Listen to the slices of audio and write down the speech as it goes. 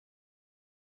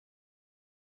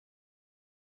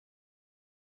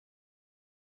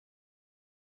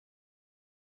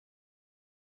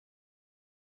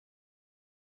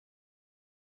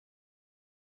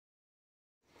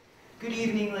Good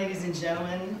evening, ladies and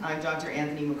gentlemen. I'm Dr.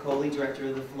 Anthony McCauley, Director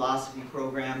of the Philosophy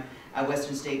Program at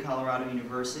Western State Colorado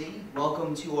University.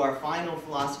 Welcome to our final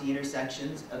Philosophy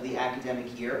Intersections of the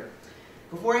academic year.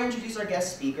 Before I introduce our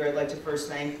guest speaker, I'd like to first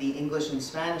thank the English and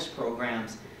Spanish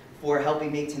programs for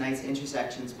helping make tonight's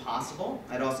intersections possible.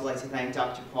 I'd also like to thank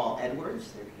Dr. Paul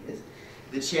Edwards, there he is,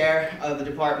 the Chair of the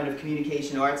Department of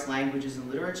Communication Arts, Languages,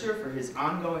 and Literature for his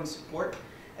ongoing support,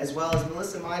 as well as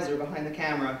Melissa Miser behind the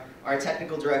camera, our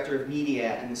Technical Director of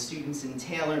Media, and the students in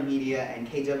Taylor Media and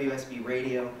KWSB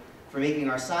Radio for making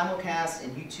our simulcast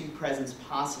and YouTube presence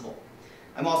possible.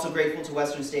 I'm also grateful to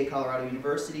Western State Colorado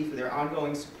University for their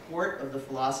ongoing support of the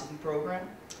philosophy program.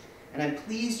 And I'm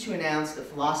pleased to announce that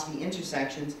Philosophy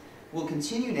Intersections will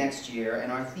continue next year,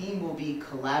 and our theme will be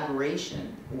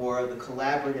collaboration, or the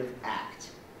collaborative act.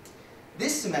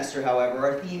 This semester, however,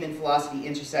 our theme in Philosophy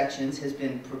Intersections has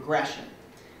been progression.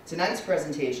 Tonight's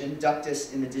presentation,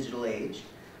 Ductus in the Digital Age,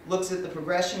 looks at the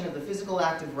progression of the physical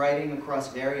act of writing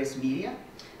across various media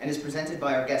and is presented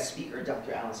by our guest speaker,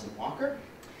 Dr. Alison Walker.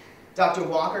 Dr.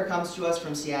 Walker comes to us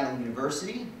from Seattle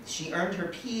University. She earned her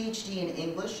PhD in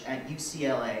English at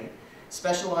UCLA,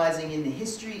 specializing in the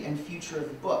history and future of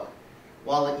the book.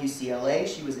 While at UCLA,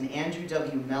 she was an Andrew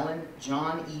W. Mellon,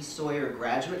 John E. Sawyer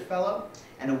Graduate Fellow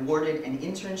and awarded an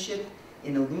internship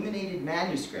in illuminated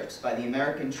manuscripts by the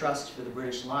American Trust for the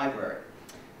British Library.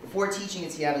 Before teaching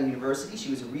at Seattle University, she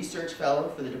was a research fellow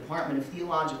for the Department of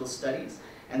Theological Studies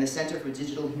and the Center for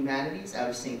Digital Humanities out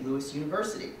of St. Louis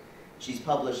University. She's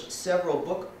published several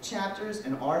book chapters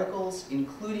and articles,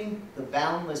 including The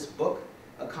Boundless Book,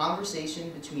 a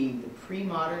conversation between the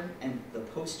pre-modern and the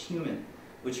post-human,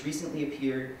 which recently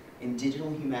appeared in Digital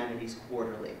Humanities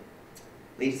Quarterly.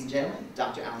 Ladies and gentlemen,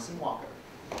 Dr. Alison Walker.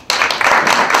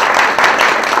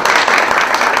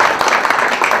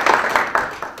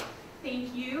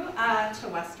 Thank you to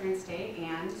Western State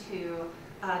and to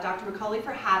Dr. McCauley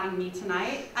for having me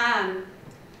tonight. And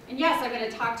yes, I'm going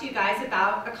to talk to you guys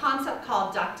about a concept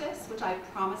called Ductus, which I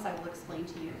promise I will explain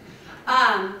to you,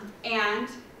 and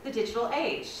the digital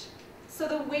age. So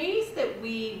the ways that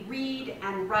we read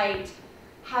and write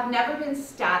have never been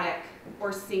static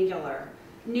or singular.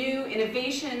 New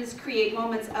innovations create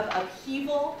moments of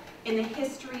upheaval in the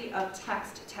history of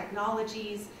text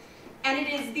technologies, and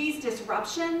it is these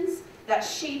disruptions that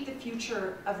shape the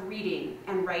future of reading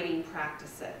and writing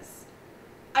practices.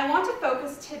 I want to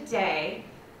focus today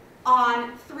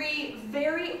on three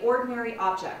very ordinary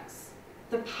objects: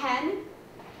 the pen,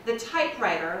 the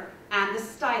typewriter, and the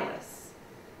stylus.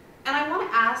 And I want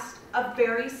to ask a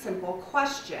very simple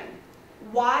question.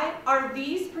 Why are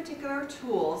these particular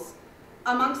tools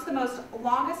amongst the most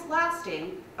longest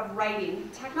lasting of writing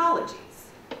technologies?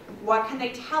 What can they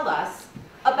tell us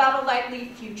about a likely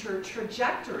future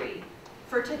trajectory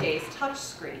for today's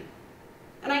touchscreen?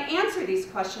 And I answer these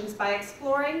questions by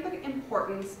exploring the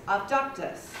importance of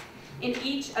Ductus in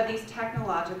each of these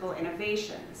technological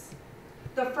innovations.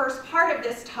 The first part of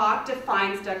this talk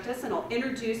defines Ductus, and I'll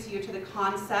introduce you to the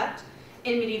concept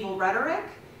in medieval rhetoric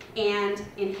and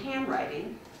in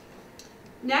handwriting.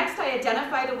 Next, I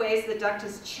identify the ways that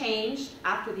Ductus changed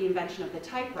after the invention of the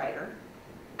typewriter.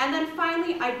 And then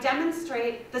finally, I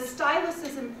demonstrate the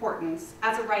stylus's importance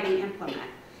as a writing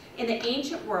implement in the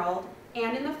ancient world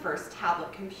and in the first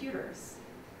tablet computers.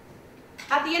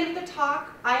 At the end of the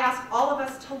talk, I ask all of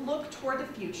us to look toward the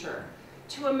future,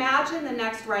 to imagine the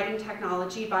next writing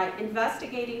technology by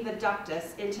investigating the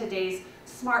Ductus in today's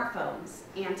smartphones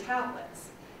and tablets.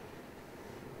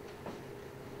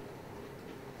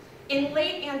 In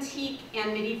late antique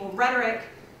and medieval rhetoric,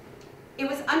 it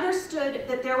was understood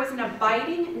that there was an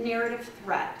abiding narrative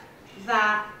thread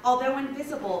that, although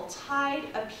invisible, tied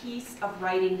a piece of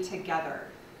writing together.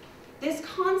 This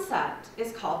concept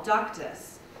is called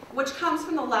Ductus, which comes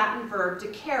from the Latin verb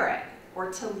ducere, or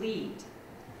to lead.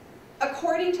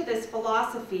 According to this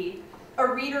philosophy, a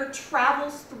reader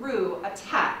travels through a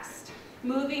text,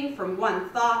 moving from one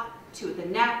thought to the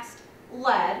next,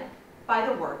 led by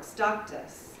the work's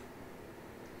Ductus.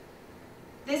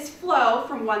 This flow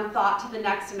from one thought to the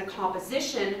next in a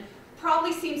composition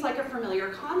probably seems like a familiar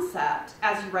concept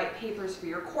as you write papers for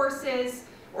your courses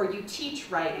or you teach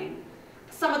writing.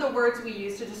 Some of the words we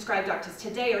use to describe Ductus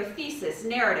today are thesis,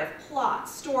 narrative, plot,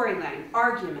 storyline,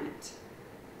 argument.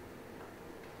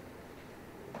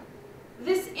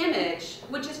 This image,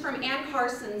 which is from Anne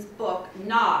Carson's book,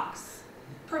 Knox,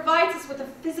 provides us with a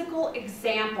physical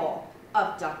example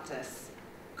of Ductus.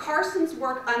 Carson's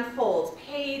work unfolds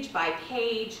page by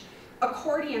page,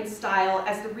 accordion style,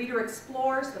 as the reader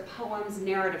explores the poem's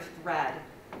narrative thread.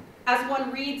 As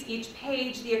one reads each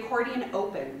page, the accordion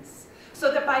opens,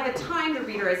 so that by the time the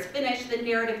reader is finished, the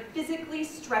narrative physically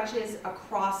stretches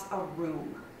across a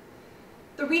room.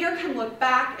 The reader can look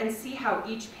back and see how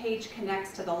each page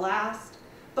connects to the last,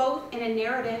 both in a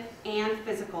narrative and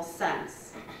physical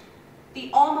sense. The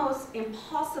almost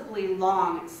impossibly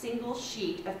long single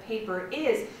sheet of paper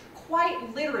is,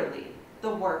 quite literally, the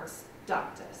work's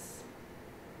ductus.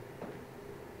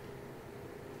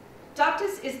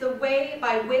 Ductus is the way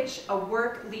by which a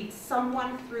work leads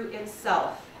someone through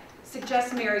itself,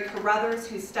 suggests Mary Carruthers,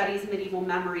 who studies medieval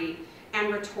memory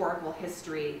and rhetorical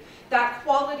history. That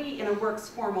quality in a work's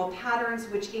formal patterns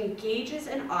which engages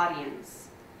an audience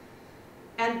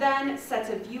and then sets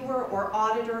a viewer or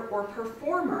auditor or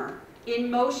performer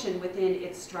in motion within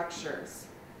its structures.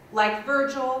 Like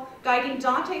Virgil, guiding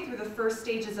Dante through the first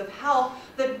stages of hell,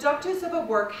 the ductus of a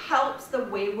work helps the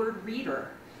wayward reader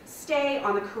stay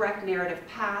on the correct narrative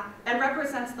path and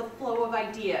represents the flow of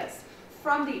ideas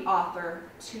from the author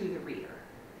to the reader.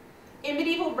 In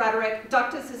medieval rhetoric,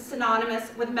 ductus is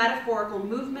synonymous with metaphorical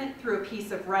movement through a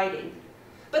piece of writing.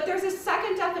 But there's a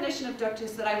second definition of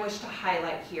ductus that I wish to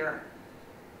highlight here.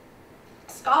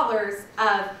 Scholars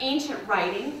of ancient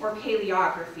writing or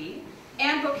paleography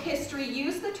and book history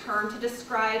use the term to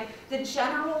describe the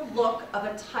general look of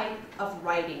a type of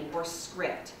writing or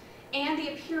script and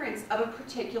the appearance of a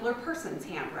particular person's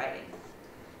handwriting.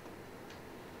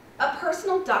 A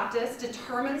personal ductus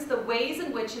determines the ways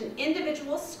in which an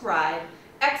individual scribe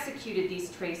executed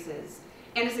these traces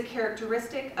and is a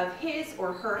characteristic of his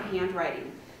or her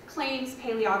handwriting, claims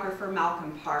paleographer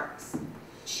Malcolm Parks.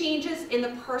 Changes in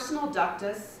the personal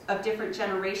ductus of different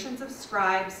generations of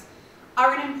scribes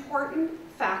are an important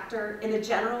factor in the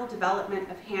general development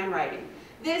of handwriting.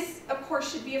 This, of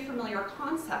course, should be a familiar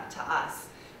concept to us.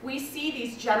 We see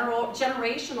these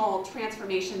generational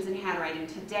transformations in handwriting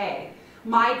today.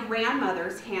 My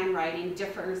grandmother's handwriting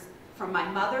differs from my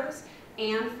mother's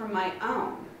and from my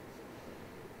own.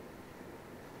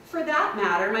 For that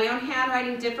matter, my own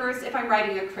handwriting differs if I'm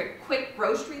writing a quick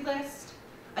grocery list,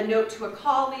 a note to a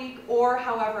colleague, or,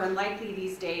 however unlikely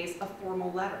these days, a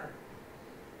formal letter.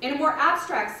 In a more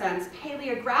abstract sense,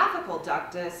 paleographical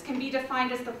ductus can be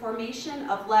defined as the formation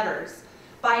of letters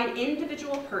by an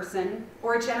individual person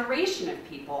or a generation of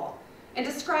people, and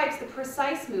describes the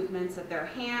precise movements of their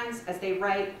hands as they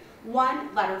write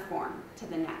one letter form to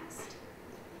the next.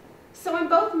 So in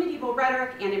both medieval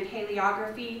rhetoric and in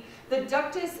paleography, the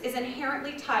ductus is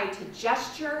inherently tied to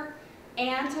gesture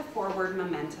and to forward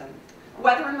momentum,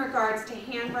 whether in regards to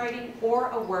handwriting or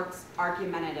a work's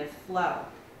argumentative flow.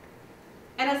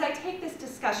 And as I take this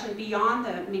discussion beyond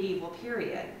the medieval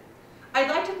period, I'd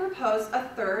like to propose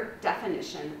a third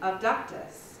definition of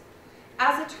ductus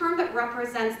as a term that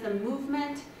represents the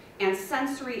movement and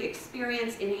sensory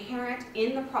experience inherent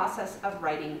in the process of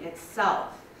writing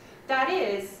itself. That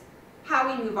is,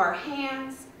 how we move our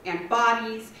hands and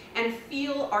bodies and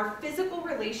feel our physical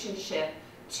relationship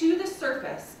to the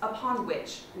surface upon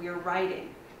which we are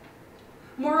writing.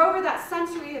 Moreover, that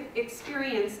sensory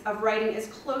experience of writing is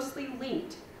closely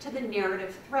linked to the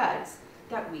narrative threads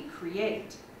that we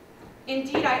create.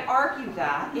 Indeed, I argue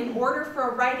that in order for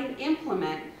a writing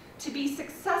implement to be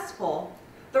successful,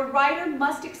 the writer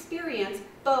must experience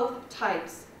both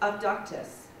types of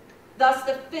ductus. Thus,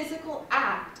 the physical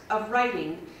act of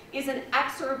writing is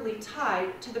inexorably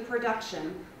tied to the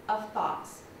production of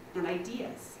thoughts and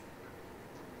ideas.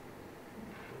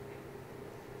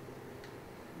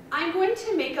 I'm going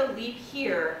to make a leap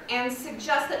here and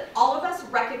suggest that all of us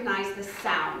recognize the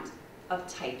sound of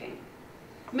typing.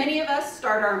 Many of us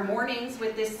start our mornings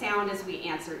with this sound as we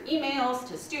answer emails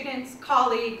to students,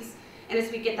 colleagues, and as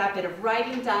we get that bit of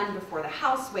writing done before the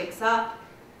house wakes up.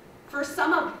 For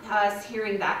some of us,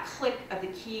 hearing that click of the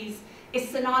keys is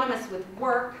synonymous with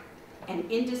work and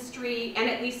industry, and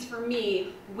at least for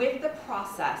me, with the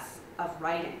process of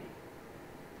writing.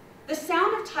 The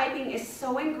sound of typing is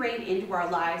so ingrained into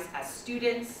our lives as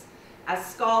students, as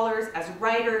scholars, as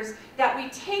writers, that we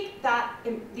take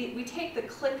the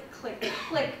click, click,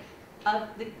 click of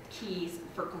the keys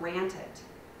for granted.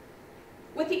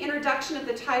 With the introduction of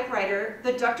the typewriter,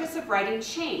 the ductus of writing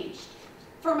changed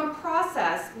from a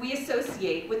process we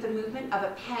associate with the movement of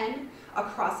a pen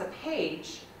across a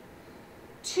page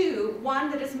to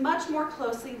one that is much more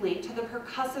closely linked to the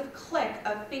percussive click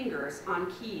of fingers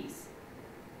on keys.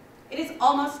 It is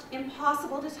almost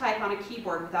impossible to type on a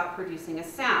keyboard without producing a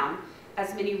sound,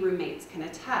 as many roommates can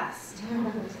attest.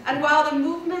 And while the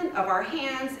movement of our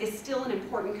hands is still an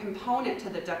important component to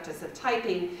the ductus of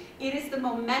typing, it is the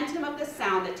momentum of the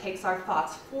sound that takes our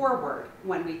thoughts forward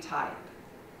when we type.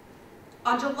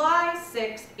 On July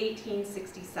 6,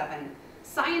 1867,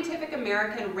 Scientific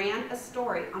American ran a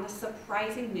story on a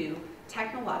surprising new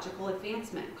technological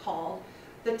advancement called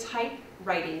the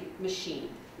typewriting machine.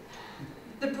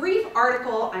 The brief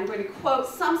article I'm going to quote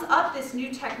sums up this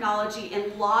new technology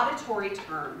in laudatory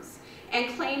terms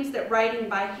and claims that writing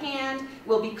by hand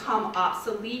will become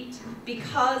obsolete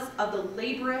because of the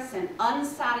laborious and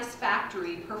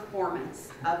unsatisfactory performance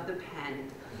of the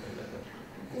pen.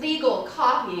 Legal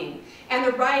copying and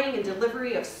the writing and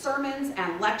delivery of sermons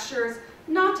and lectures,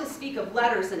 not to speak of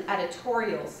letters and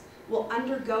editorials, will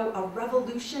undergo a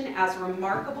revolution as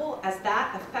remarkable as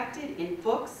that effected in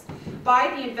books by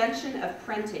the invention of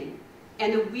printing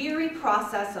and the weary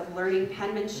process of learning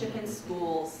penmanship in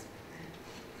schools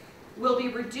will be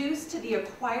reduced to the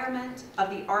acquirement of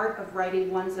the art of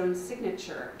writing one's own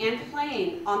signature and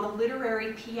playing on the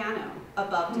literary piano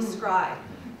above described,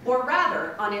 or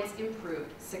rather on its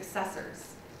improved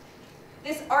successors.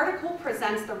 This article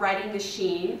presents the writing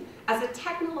machine as a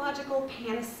technological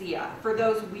panacea for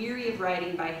those weary of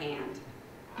writing by hand.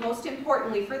 Most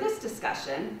importantly for this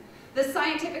discussion, the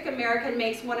Scientific American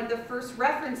makes one of the first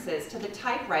references to the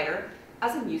typewriter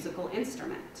as a musical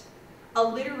instrument, a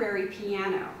literary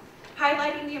piano,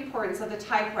 highlighting the importance of the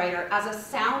typewriter as a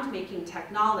sound-making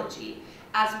technology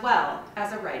as well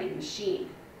as a writing machine.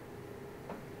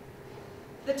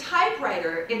 The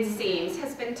typewriter, it seems,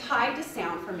 has been tied to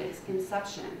sound from its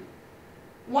inception.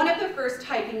 One of the first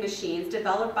typing machines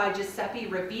developed by Giuseppe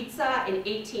Ravizza in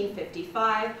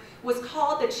 1855 was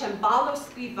called the cembalo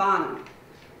scrivano,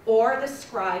 or the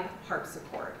scribe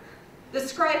harpsichord. The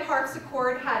scribe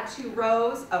harpsichord had 2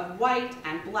 rows of white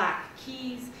and black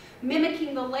keys,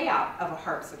 mimicking the layout of a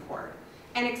harpsichord,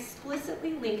 and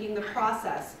explicitly linking the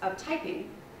process of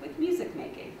typing with music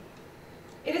making.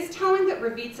 It is telling that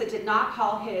Ravizza did not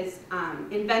call his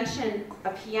invention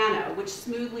a piano, which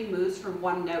smoothly moves from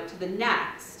one note to the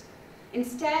next.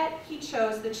 Instead, he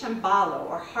chose the cembalo,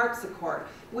 or harpsichord,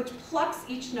 which plucks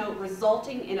each note,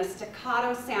 resulting in a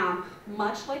staccato sound,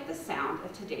 much like the sound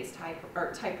of today's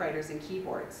typewriters and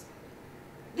keyboards.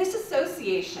 This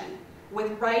association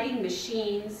with writing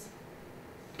machines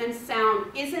and sound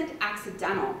isn't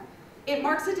accidental. It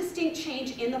marks a distinct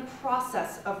change in the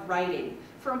process of writing,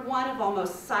 from one of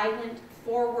almost silent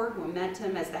forward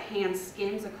momentum as the hand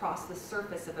skims across the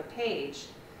surface of a page,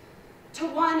 to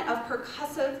one of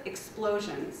percussive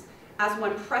explosions as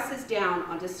one presses down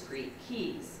on discrete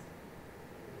keys.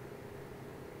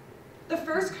 The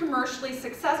first commercially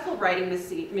successful writing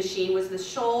machine was the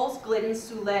Scholl's Glidden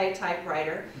Soule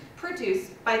typewriter,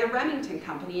 produced by the Remington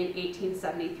Company in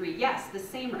 1873. Yes, the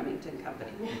same Remington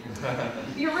Company.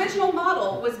 The original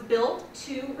model was built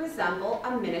to resemble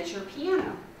a miniature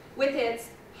piano, with its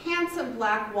handsome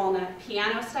black walnut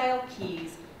piano-style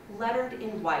keys lettered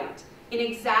in white, in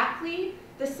exactly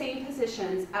the same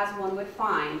positions as one would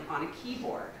find on a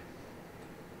keyboard.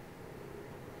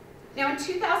 Now in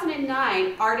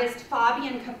 2009, artist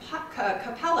Fabian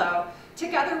Capello,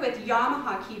 together with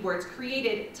Yamaha keyboards,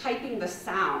 created Typing the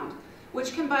Sound,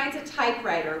 which combines a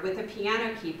typewriter with a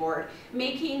piano keyboard,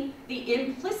 making the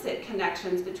implicit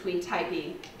connections between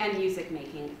typing and music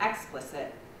making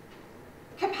explicit.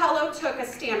 Capello took a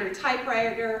standard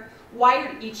typewriter,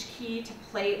 wired each key to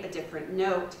play a different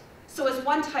note, so as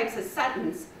one types a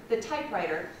sentence, the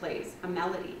typewriter plays a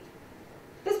melody.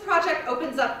 This project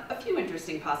opens up a few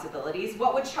interesting possibilities.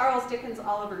 What would Charles Dickens'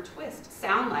 Oliver Twist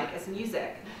sound like as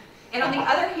music? And on the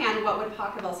other hand, what would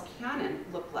Pachelbel's canon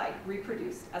look like,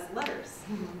 reproduced as letters?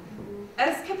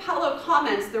 As Capello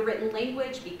comments, the written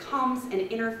language becomes an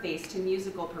interface to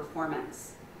musical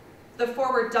performance. The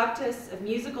forward ductus of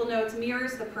musical notes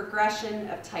mirrors the progression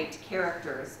of typed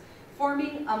characters,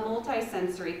 forming a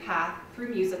multi-sensory path through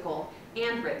musical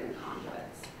and written conduits.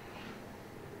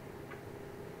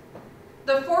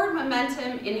 The forward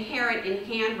momentum inherent in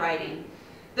handwriting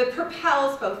that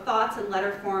propels both thoughts and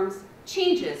letter forms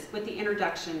changes with the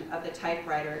introduction of the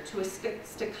typewriter to a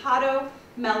staccato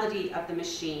melody of the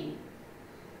machine.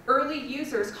 Early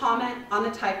users comment on the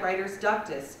typewriter's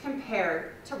ductus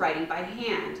compared to writing by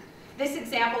hand. This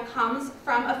example comes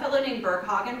from a fellow named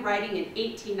Berghagen writing in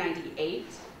 1898,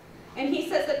 and he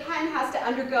says the pen has to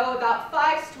undergo about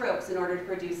 5 strokes in order to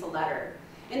produce a letter.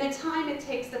 In the time it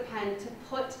takes the pen to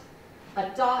put a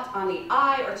dot on the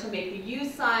I or to make the U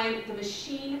sign, the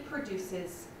machine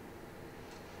produces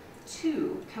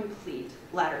 2 complete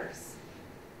letters.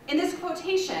 In this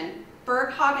quotation,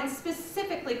 Berghagen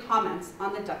specifically comments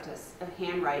on the ductus of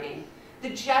handwriting.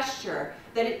 The gesture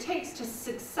that it takes to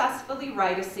successfully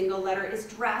write a single letter is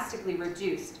drastically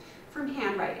reduced from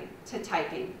handwriting to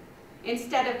typing.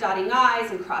 Instead of dotting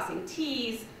I's and crossing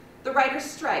T's, the writer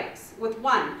strikes with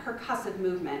one percussive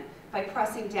movement by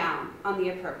pressing down on the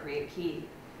appropriate key.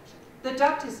 The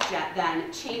ductus jet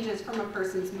then changes from a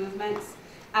person's movements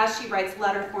as she writes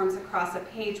letter forms across a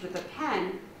page with a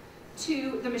pen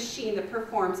to the machine that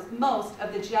performs most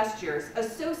of the gestures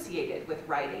associated with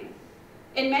writing.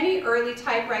 In many early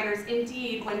typewriters,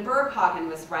 indeed, when Berghagen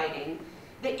was writing,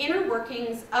 the inner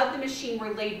workings of the machine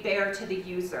were laid bare to the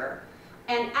user.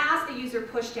 And as the user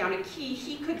pushed down a key,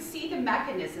 he could see the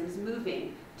mechanisms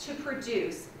moving to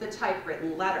produce the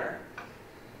typewritten letter.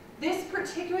 This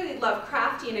particularly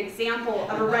Lovecraftian example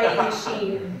of a writing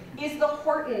machine is the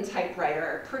Horton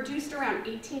typewriter, produced around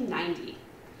 1890.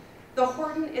 The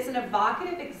Horton is an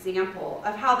evocative example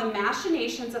of how the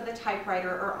machinations of the typewriter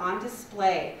are on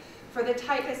display for the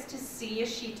typist to see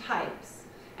as she types,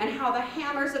 and how the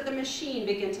hammers of the machine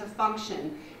begin to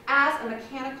function as a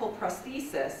mechanical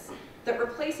prosthesis that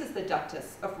replaces the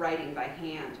ductus of writing by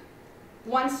hand.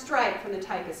 One strike from the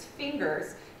typist's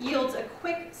fingers yields a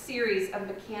quick series of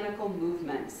mechanical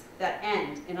movements that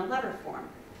end in a letter form.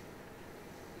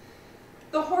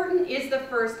 The Horton is the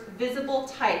first visible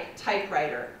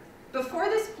typewriter. Before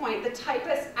this point, the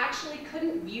typist actually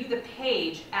couldn't view the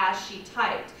page as she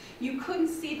typed. You couldn't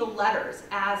see the letters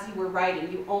as you were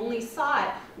writing. You only saw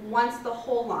it once the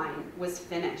whole line was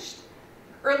finished.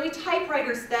 Early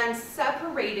typewriters then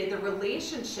separated the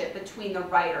relationship between the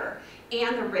writer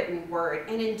and the written word,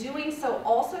 and in doing so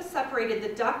also separated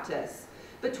the ductus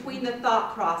between the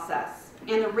thought process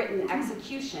and the written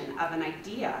execution of an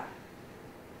idea.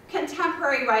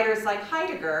 Contemporary writers like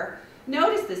Heidegger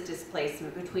noticed this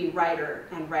displacement between writer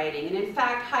and writing, and in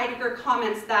fact Heidegger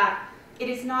comments that it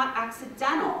is not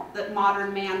accidental that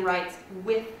modern man writes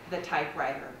with the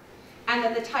typewriter, and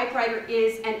that the typewriter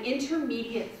is an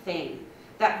intermediate thing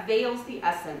that veils the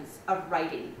essence of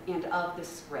writing and of the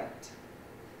script.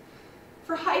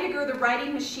 For Heidegger, the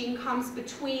writing machine comes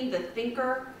between the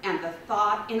thinker and the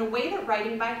thought in a way that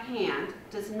writing by hand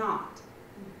does not.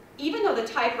 Even though the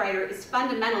typewriter is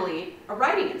fundamentally a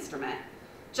writing instrument,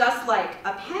 just like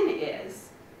a pen is,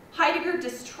 Heidegger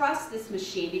distrusts this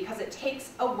machine because it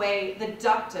takes away the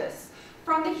ductus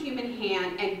from the human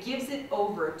hand and gives it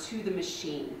over to the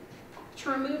machine. To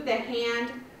remove the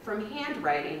hand from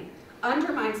handwriting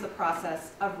undermines the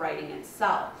process of writing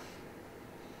itself.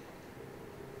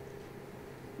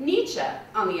 Nietzsche,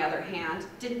 on the other hand,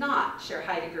 did not share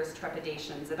Heidegger's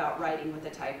trepidations about writing with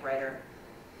a typewriter.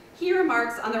 He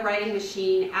remarks on the writing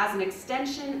machine as an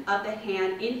extension of the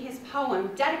hand in his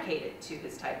poem dedicated to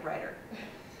his typewriter.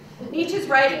 Nietzsche's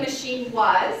writing machine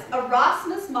was a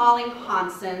Rasmus Malling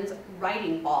Hansen's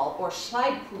writing ball, or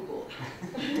Schreibkugel.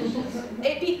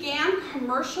 It began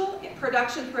commercial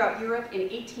production throughout Europe in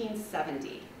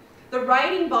 1870. The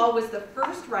writing ball was the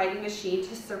first writing machine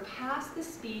to surpass the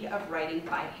speed of writing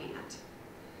by hand.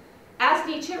 As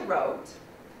Nietzsche wrote,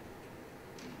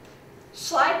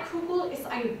 Schreibkugel ist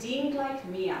ein Ding like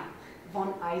mir,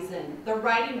 von Eisen. The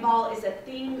writing ball is a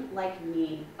thing like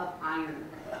me, of iron,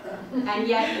 and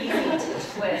yet easy to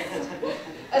twist,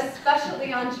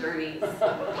 especially on journeys.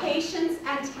 Patience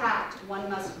and tact one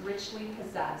must richly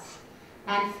possess,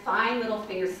 and fine little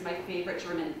fingers, this is my favorite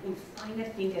German, und feine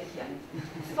Fingerchen,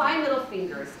 fine little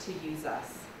fingers to use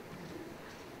us.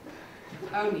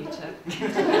 Oh, Nietzsche.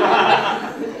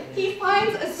 He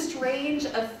finds a strange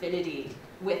affinity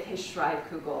with his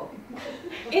Schreibkugel.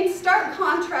 In stark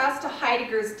contrast to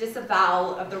Heidegger's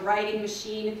disavowal of the writing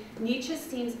machine, Nietzsche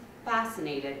seems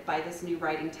fascinated by this new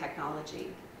writing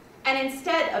technology. And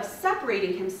instead of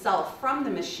separating himself from the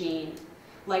machine,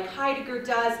 like Heidegger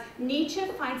does, Nietzsche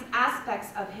finds aspects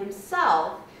of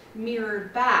himself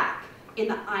mirrored back in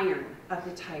the iron of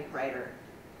the typewriter.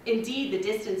 Indeed, the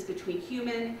distance between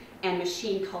human and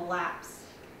machine collapse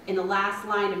in the last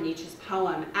line of Nietzsche's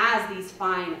poem as these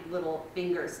fine little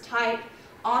fingers type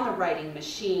on the writing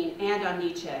machine and on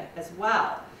Nietzsche as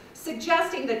well,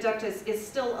 suggesting that ductus is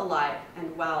still alive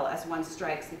and well as one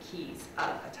strikes the keys of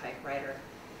a typewriter.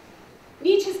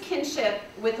 Nietzsche's kinship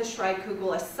with the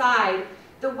Schreibkugel aside,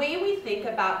 the way we think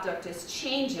about ductus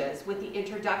changes with the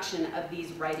introduction of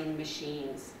these writing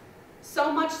machines.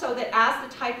 So much so that as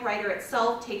the typewriter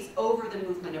itself takes over the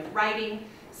movement of writing,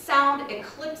 sound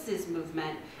eclipses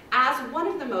movement as one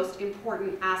of the most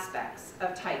important aspects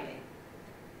of typing.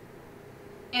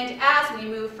 And as we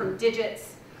move from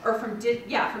digits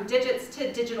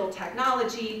to digital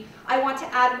technology, I want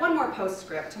to add one more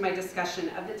postscript to my discussion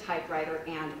of the typewriter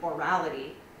and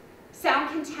orality. Sound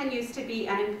continues to be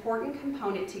an important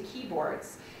component to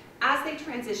keyboards as they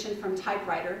transition from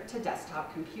typewriter to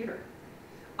desktop computer.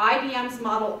 IBM's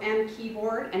Model M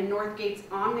keyboard and Northgate's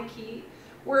OmniKey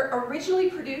were originally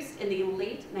produced in the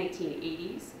late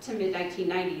 1980s to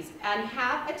mid-1990s and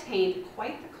have attained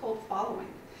quite the cult following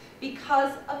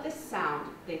because of the sound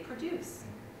they produce.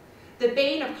 The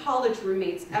bane of college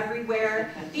roommates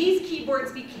everywhere, these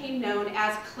keyboards became known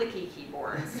as clicky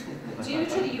keyboards due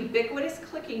to the ubiquitous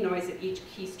clicking noise of each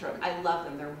keystroke. I love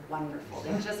them, they're wonderful.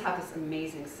 They just have this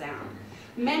amazing sound.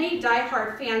 Many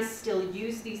die-hard fans still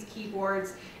use these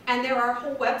keyboards, and there are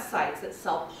whole websites that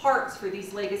sell parts for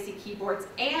these legacy keyboards,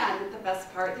 and the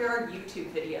best part, there are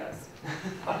YouTube videos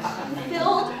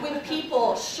filled with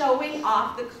people showing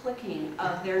off the clicking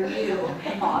of their new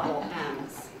Model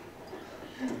M's.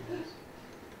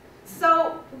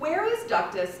 So, where is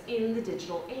Ductus in the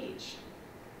digital age?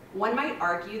 One might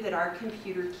argue that our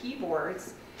computer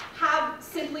keyboards have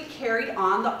simply carried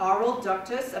on the oral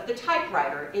ductus of the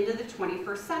typewriter into the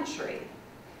 21st century.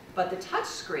 But the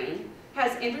touchscreen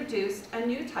has introduced a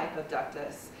new type of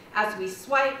ductus as we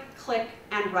swipe, click,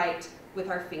 and write with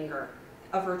our finger,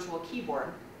 a virtual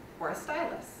keyboard, or a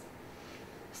stylus.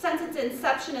 Since its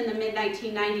inception in the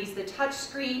mid-1990s, the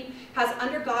touchscreen has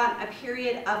undergone a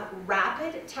period of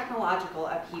rapid technological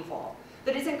upheaval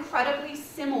that is incredibly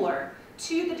similar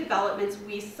to the developments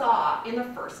we saw in the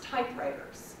first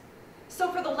typewriters. So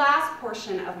for the last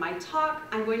portion of my talk,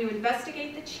 I'm going to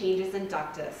investigate the changes in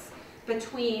Ductus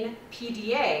between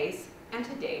PDAs and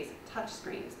today's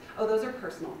touchscreens. Oh, those are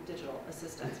personal digital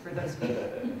assistants for those people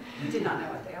who did not know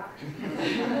what they are.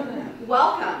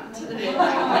 Welcome to the mid-90s.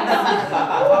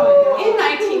 In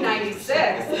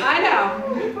 1996, I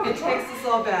know, it takes us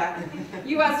all back,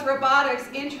 US Robotics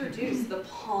introduced the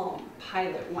Palm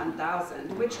Pilot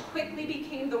 1000, which quickly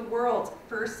became the world's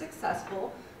first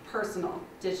successful personal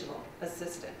digital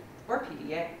assistant, or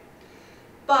PDA.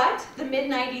 But the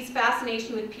mid-90s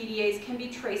fascination with PDAs can be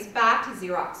traced back to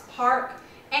Xerox PARC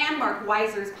and Mark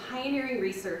Weiser's pioneering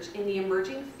research in the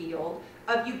emerging field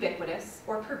of ubiquitous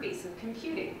or pervasive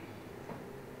computing.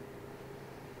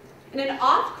 In an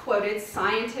oft-quoted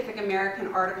Scientific American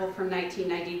article from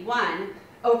 1991,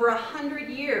 over 100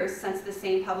 years since the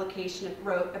same publication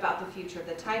wrote about the future of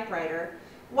the typewriter,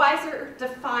 Weiser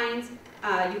defines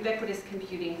ubiquitous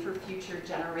computing for future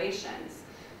generations.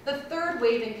 The third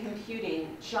wave in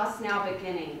computing, just now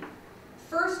beginning.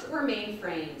 First were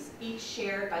mainframes, each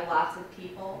shared by lots of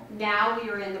people. Now we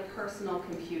are in the personal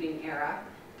computing era,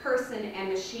 person and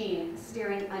machine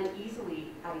staring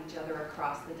uneasily at each other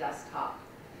across the desktop.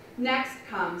 Next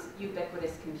comes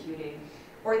ubiquitous computing,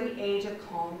 or the age of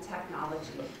calm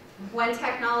technology, when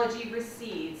technology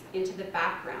recedes into the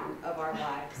background of our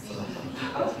lives.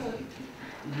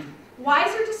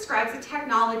 Weiser describes a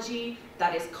technology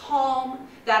that is calm,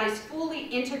 that is fully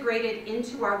integrated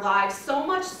into our lives, so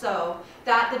much so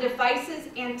that the devices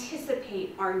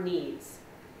anticipate our needs.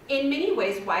 In many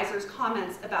ways, Weiser's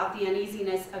comments about the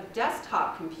uneasiness of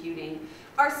desktop computing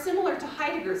are similar to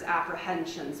Heidegger's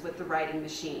apprehensions with the writing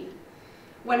machine,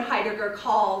 when Heidegger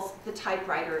calls the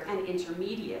typewriter an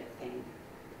intermediate thing.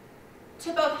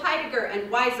 To both Heidegger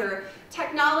and Weiser,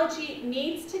 technology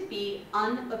needs to be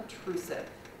unobtrusive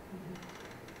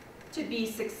to be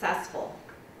successful.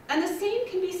 And the same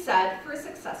can be said for a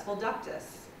successful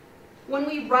Ductus. When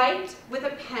we write with a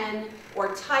pen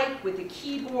or type with a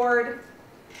keyboard,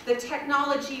 the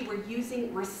technology we're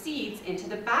using recedes into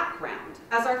the background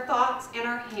as our thoughts and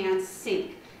our hands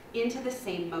sink into the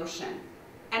same motion.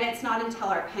 And it's not until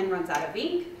our pen runs out of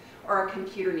ink or our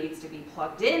computer needs to be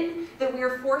plugged in that we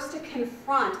are forced to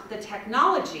confront the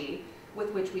technology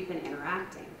with which we've been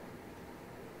interacting.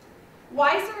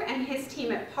 Weiser and his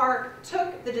team at PARC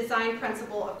took the design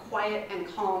principle of quiet and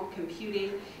calm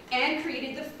computing and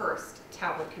created the first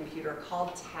tablet computer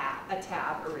called a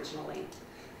tab originally.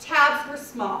 Tabs were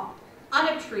small,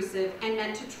 unobtrusive, and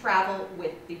meant to travel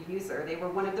with the user. They were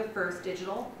one of the first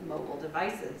digital mobile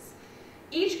devices.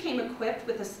 Each came equipped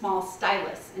with a small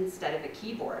stylus instead of a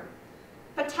keyboard.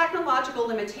 But technological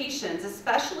limitations,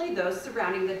 especially those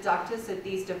surrounding the ductus of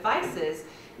these devices,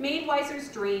 made Weiser's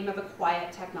dream of a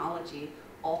quiet technology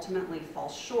ultimately fall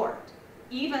short,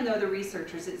 even though the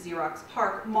researchers at Xerox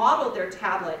PARC modeled their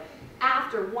tablet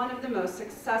after one of the most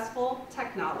successful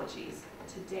technologies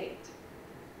to date.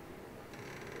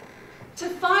 To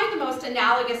find the most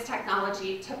analogous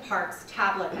technology to PARC's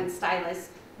tablet and stylus,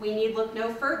 we need look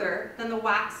no further than the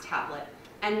wax tablet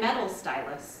and metal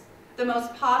stylus, the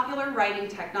most popular writing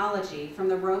technology from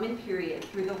the Roman period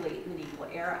through the late medieval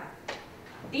era.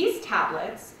 These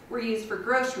tablets were used for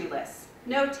grocery lists,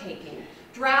 note-taking,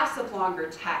 drafts of longer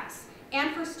texts,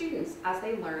 and for students as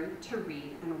they learned to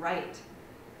read and write.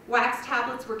 Wax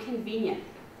tablets were convenient,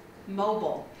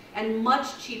 mobile, and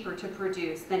much cheaper to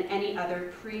produce than any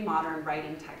other pre-modern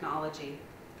writing technology.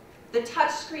 The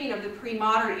touchscreen of the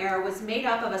pre-modern era was made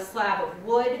up of a slab of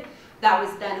wood that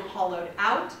was then hollowed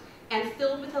out and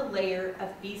filled with a layer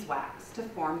of beeswax to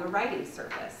form the writing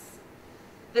surface.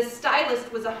 The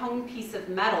stylus was a honed piece of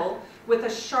metal with a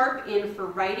sharp end for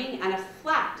writing and a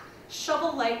flat,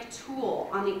 shovel-like tool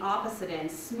on the opposite end,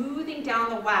 smoothing down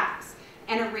the wax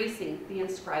and erasing the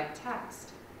inscribed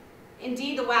text.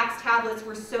 Indeed, the wax tablets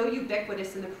were so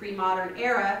ubiquitous in the pre-modern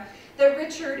era that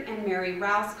Richard and Mary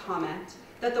Rouse comment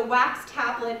that the wax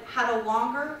tablet had a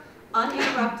longer,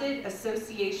 uninterrupted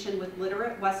association with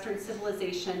literate Western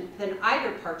civilization than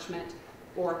either parchment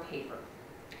or paper.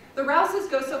 The Rouses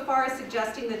go so far as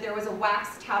suggesting that there was a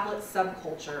wax tablet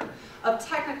subculture of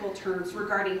technical terms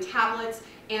regarding tablets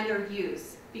and their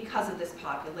use because of this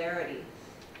popularity.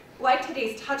 Like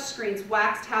today's touchscreens,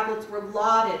 wax tablets were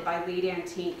lauded by late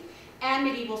antique and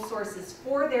medieval sources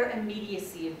for their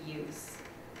immediacy of use.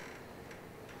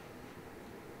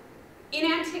 In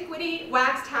antiquity,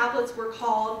 wax tablets were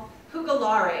called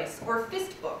jugulares, or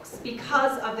fist books,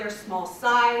 because of their small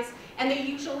size, and they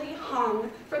usually hung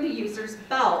from the user's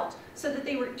belt so that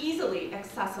they were easily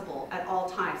accessible at all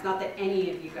times. Not that any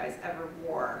of you guys ever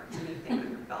wore anything on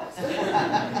your belts.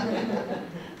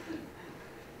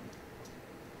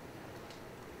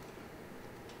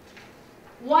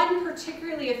 One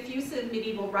particularly effusive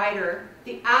medieval writer,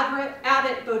 the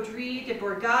Abbot Baudry de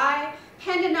Bourgaille,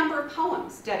 penned a number of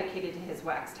poems dedicated to his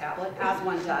wax tablet, as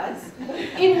one does.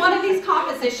 In one of these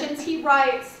compositions, he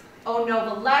writes, "O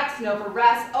nova lex, nova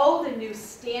res, oh, the new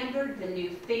standard, the new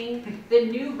thing, the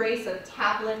new race of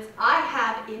tablets, I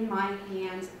have in my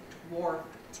hands dwarf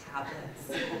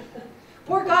tablets."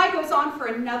 Bourgaille goes on for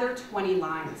another 20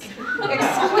 lines,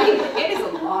 it is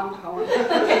a long poem,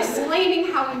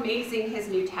 exclaiming how amazing his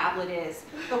new tablet is.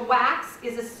 The wax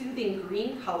is a soothing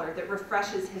green color that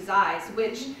refreshes his eyes,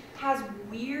 which has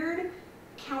weird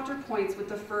counterpoints with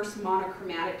the first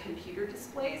monochromatic computer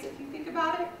displays, if you think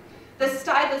about it. The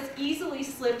stylus easily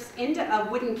slips into a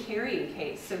wooden carrying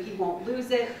case so he won't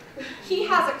lose it. He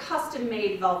has a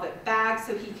custom-made velvet bag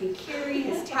so he can carry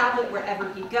his tablet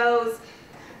wherever he goes.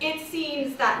 It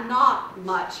seems that not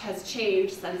much has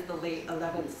changed since the late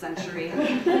 11th century.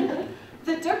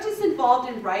 The ductus involved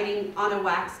in writing on a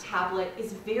wax tablet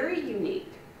is very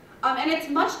unique, and it's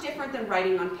much different than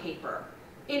writing on paper.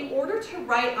 In order to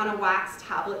write on a wax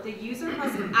tablet, the user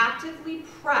must actively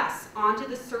press onto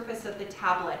the surface of the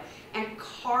tablet and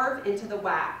carve into the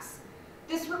wax.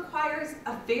 This requires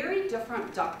a very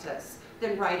different ductus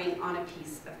than writing on a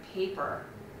piece of paper.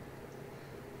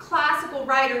 Classical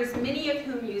writers, many of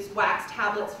whom used wax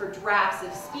tablets for drafts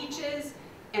of speeches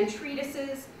and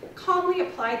treatises, calmly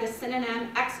applied the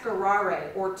synonym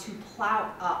excurare, or to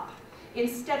plow up,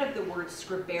 instead of the word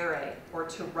scribere, or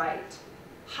to write,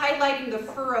 highlighting the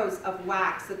furrows of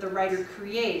wax that the writer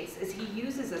creates as he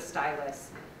uses a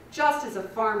stylus, just as a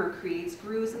farmer creates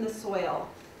grooves in the soil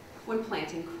when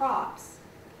planting crops.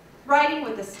 Writing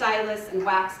with a stylus and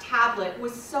wax tablet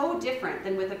was so different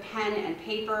than with a pen and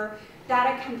paper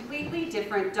that a completely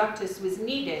different ductus was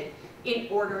needed in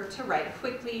order to write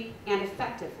quickly and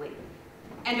effectively.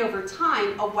 And over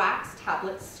time, a wax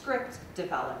tablet script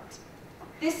developed.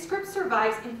 This script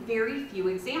survives in very few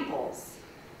examples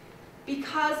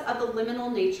because of the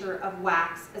liminal nature of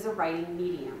wax as a writing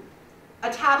medium.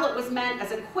 A tablet was meant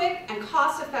as a quick and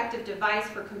cost-effective device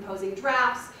for composing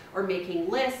drafts or making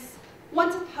lists.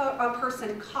 Once a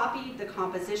person copied the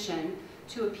composition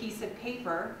to a piece of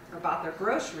paper or bought their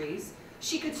groceries,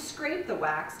 she could scrape the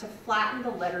wax to flatten the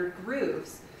lettered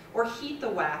grooves or heat the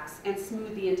wax and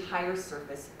smooth the entire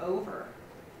surface over.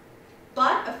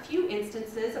 But a few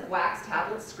instances of wax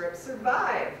tablet scripts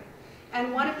survive,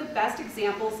 and one of the best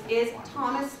examples is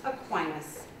Thomas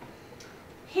Aquinas.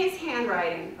 His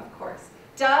handwriting, of course,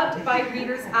 dubbed by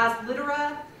readers as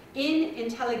littera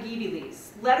inintelligibilis,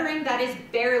 lettering that is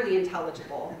barely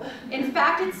intelligible. In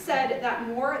fact, it's said that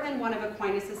more than one of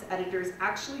Aquinas' editors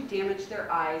actually damaged their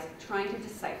eyes trying to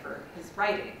decipher his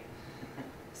writing.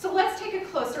 So let's take a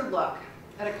closer look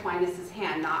at Aquinas'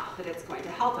 hand, not that it's going to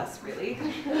help us really.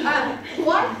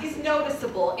 What is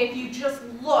noticeable if you just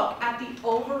look at the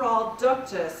overall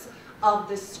ductus of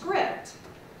the script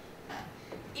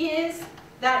is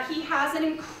that he has an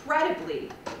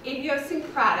incredibly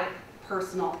idiosyncratic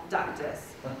personal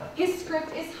ductus. His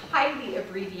script is highly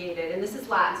abbreviated, and this is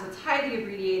Latin, so it's highly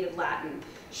abbreviated Latin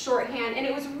shorthand, and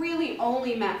it was really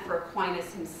only meant for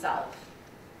Aquinas himself.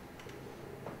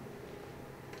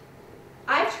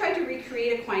 I've tried to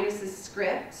recreate Aquinas'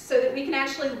 script so that we can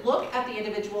actually look at the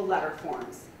individual letter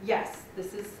forms. Yes,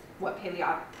 this is what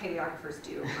paleographers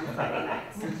do on Friday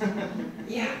nights.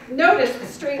 Yeah, notice the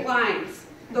straight lines,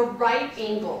 the right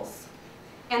angles,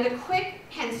 and the quick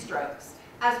pen strokes,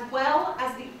 as well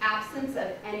as the absence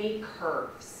of any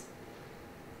curves.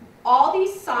 All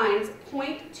these signs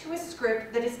point to a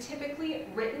script that is typically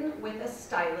written with a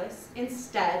stylus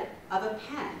instead of a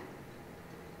pen.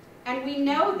 And we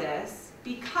know this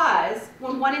because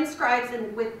when one inscribes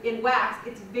in wax,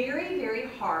 it's very, very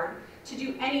hard to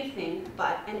do anything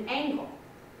but an angle.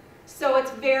 So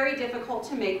it's very difficult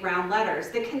to make round letters.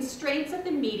 The constraints of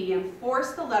the medium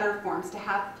force the letter forms to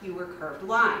have fewer curved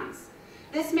lines.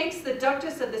 This makes the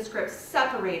ductus of the script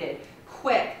separated,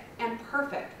 quick, and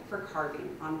perfect for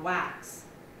carving on wax.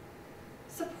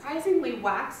 Surprisingly,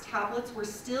 wax tablets were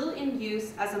still in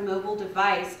use as a mobile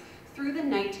device through the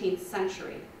 19th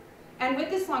century. And with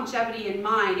this longevity in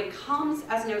mind, it comes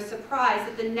as no surprise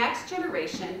that the next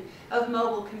generation of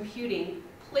mobile computing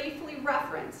playfully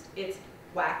referenced its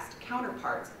waxed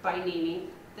counterparts by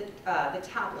naming the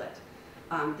tablet.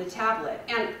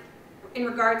 And in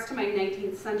regards to my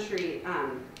 19th century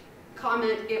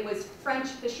comment, it was French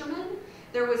fishermen.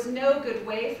 There was no good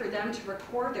way for them to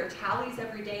record their tallies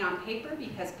every day on paper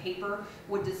because paper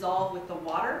would dissolve with the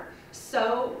water.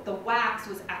 So the wax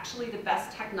was actually the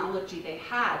best technology they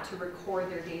had to record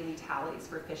their daily tallies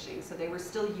for fishing. So they were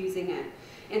still using it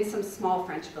in some small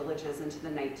French villages into the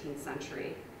 19th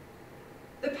century.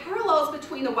 The parallels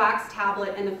between the wax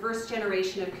tablet and the first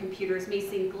generation of computers may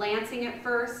seem glancing at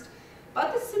first,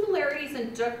 but the similarities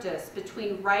in ductus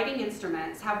between writing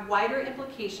instruments have wider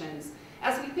implications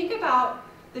as we think about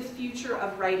the future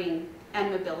of writing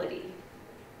and mobility.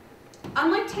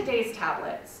 Unlike today's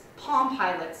tablets, Palm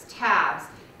Pilots, tabs,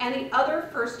 and the other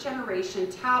first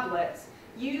generation tablets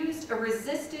used a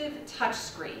resistive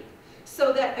touchscreen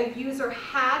so that a user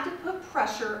had to put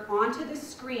pressure onto the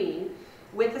screen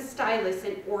with a stylus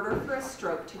in order for a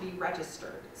stroke to be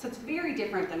registered. So it's very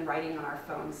different than writing on our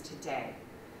phones today.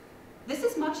 This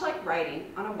is much like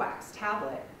writing on a wax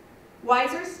tablet.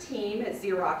 Weiser's team at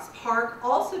Xerox PARC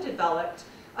also developed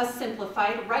a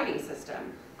simplified writing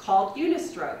system called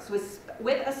Unistrokes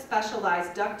with a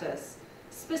specialized ductus,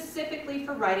 specifically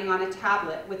for writing on a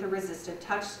tablet with a resistive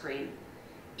touchscreen.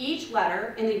 Each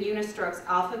letter in the Unistrokes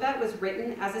alphabet was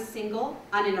written as a single,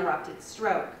 uninterrupted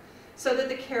stroke, so that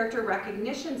the character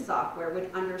recognition software would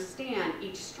understand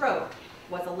each stroke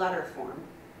was a letter form.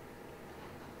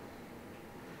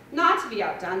 Not to be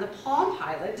outdone, the Palm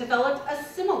Pilot developed a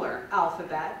similar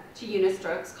alphabet to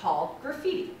Unistrokes called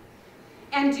graffiti.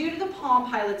 And due to the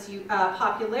Palm Pilot's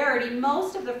popularity,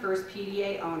 most of the first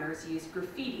PDA owners used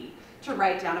graffiti to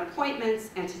write down appointments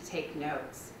and to take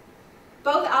notes.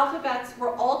 Both alphabets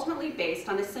were ultimately based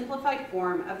on a simplified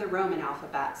form of the Roman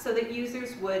alphabet so that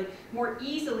users would more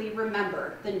easily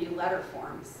remember the new letter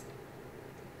forms.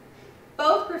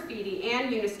 Both graffiti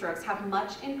and Unistrokes have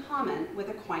much in common with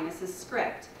Aquinas'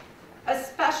 script,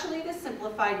 especially the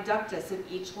simplified ductus of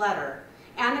each letter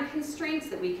and the constraints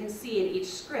that we can see in each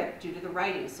script due to the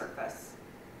writing surface.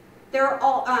 There are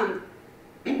also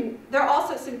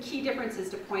some key differences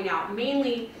to point out,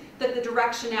 mainly that the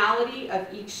directionality of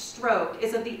each stroke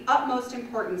is of the utmost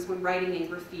importance when writing in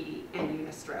graffiti and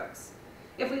Unistrokes.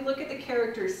 If we look at the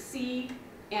characters C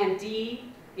and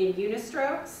D in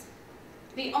Unistrokes,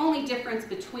 the only difference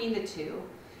between the two,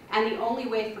 and the only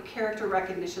way for character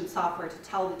recognition software to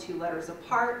tell the two letters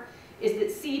apart, is that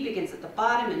C begins at the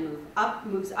bottom and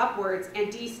moves upwards,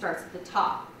 and D starts at the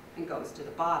top and goes to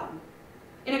the bottom.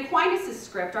 In Aquinas'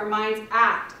 script, our minds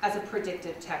act as a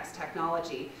predictive text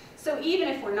technology. So even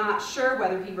if we're not sure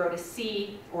whether he wrote a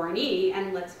C or an E,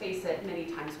 and let's face it, many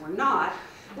times we're not,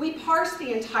 we parse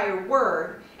the entire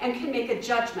word and can make a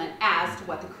judgment as to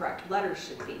what the correct letter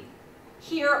should be.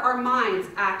 Here, our minds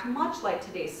act much like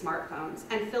today's smartphones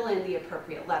and fill in the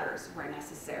appropriate letters where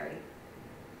necessary.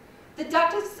 The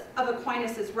ductus of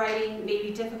Aquinas' writing may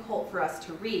be difficult for us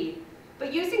to read,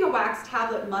 but using a wax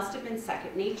tablet must have been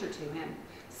second nature to him,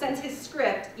 since his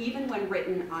script, even when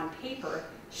written on paper,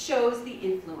 shows the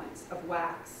influence of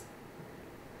wax.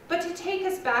 But to take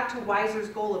us back to Weiser's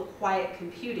goal of quiet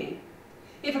computing,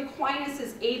 if Aquinas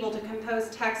is able to compose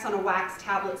text on a wax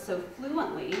tablet so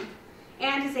fluently,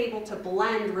 and is able to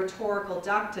blend rhetorical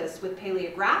ductus with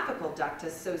paleographical ductus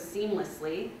so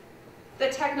seamlessly, the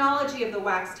technology of the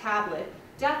wax tablet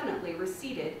definitely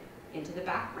receded into the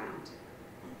background.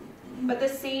 But the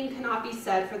same cannot be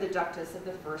said for the ductus of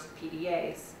the first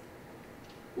PDAs.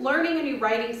 Learning a new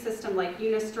writing system like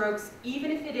Unistrokes,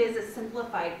 even if it is a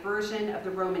simplified version of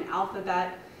the Roman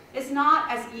alphabet, is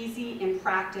not as easy in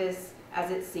practice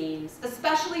as it seems,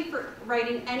 especially for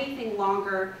writing anything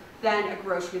longer than a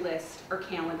grocery list or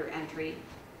calendar entry.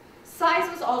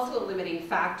 Size was also a limiting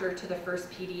factor to the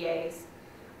first PDAs,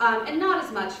 and not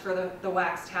as much for the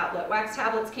wax tablet. Wax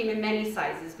tablets came in many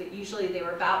sizes, but usually they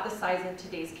were about the size of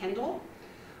today's Kindle.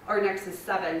 or Nexus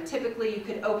 7. Typically, you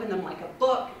could open them like a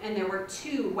book, and there were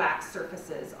 2 wax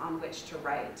surfaces on which to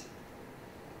write.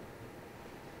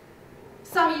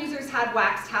 Some users had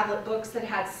wax tablet books that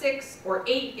had 6 or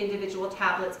 8 individual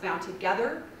tablets bound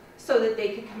together so that they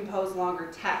could compose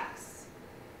longer texts.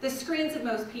 The screens of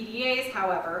most PDAs,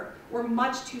 however, were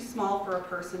much too small for a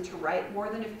person to write more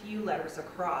than a few letters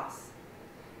across.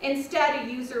 Instead,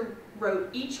 a user wrote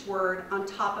each word on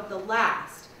top of the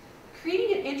last,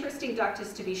 creating an interesting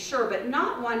ductus to be sure, but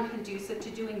not one conducive to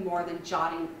doing more than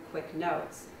jotting quick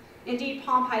notes. Indeed,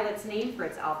 Palm Pilot's name for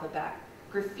its alphabet,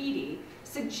 graffiti,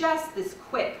 suggests this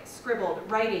quick, scribbled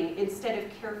writing instead of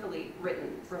carefully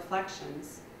written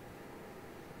reflections.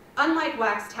 Unlike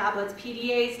wax tablets,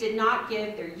 PDAs did not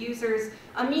give their users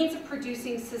a means of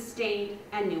producing sustained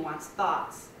and nuanced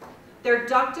thoughts. Their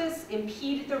ductus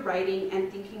impeded the writing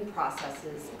and thinking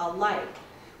processes alike,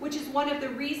 which is one of the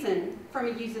reasons, from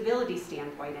a usability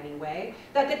standpoint anyway,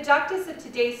 that the ductus of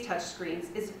today's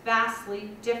touchscreens is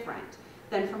vastly different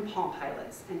than from Palm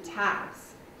Pilots and tabs.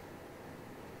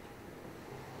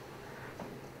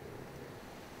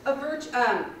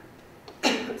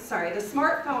 The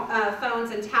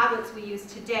smartphones and tablets we use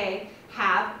today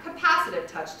have capacitive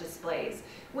touch displays,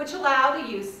 which allow the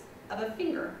use of a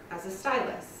finger as a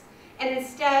stylus. And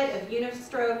instead of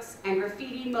unistrokes and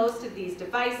graffiti, most of these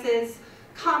devices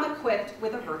come equipped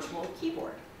with a virtual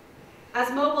keyboard.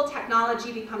 As mobile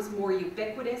technology becomes more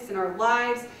ubiquitous in our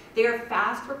lives, they are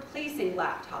fast replacing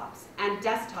laptops and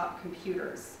desktop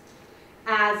computers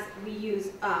as we use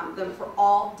them for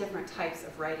all different types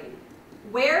of writing.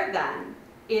 Where then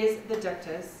is the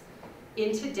ductus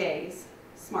in today's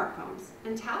smartphones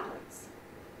and tablets?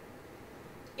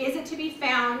 Is it to be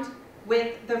found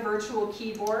with the virtual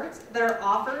keyboards that are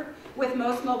offered with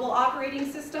most mobile operating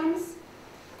systems?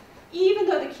 Even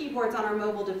though the keyboards on our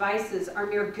mobile devices are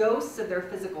mere ghosts of their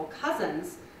physical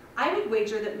cousins, I would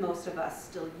wager that most of us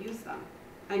still use them.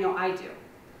 I know I do.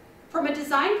 From a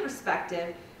design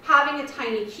perspective, having a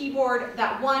tiny keyboard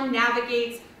that one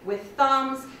navigates with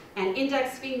thumbs and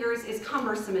index fingers is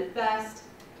cumbersome at best,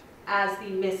 as the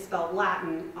misspelled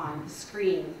Latin on the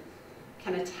screen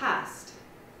can attest.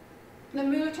 The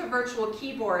move to virtual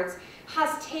keyboards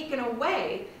has taken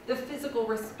away the physical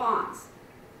response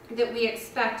that we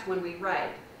expect when we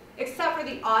write, except for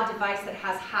the odd device that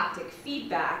has haptic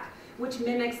feedback, which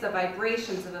mimics the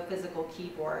vibrations of a physical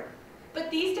keyboard. But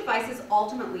these devices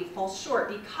ultimately fall short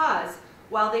because,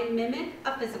 while they mimic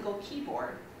a physical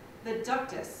keyboard, the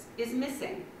ductus is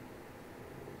missing.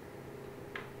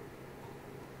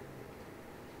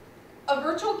 A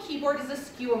virtual keyboard is a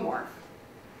skeuomorph,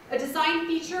 a design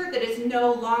feature that is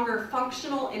no longer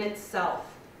functional in itself.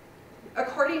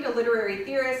 According to literary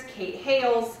theorist Kate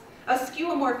Hales, a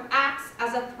skeuomorph acts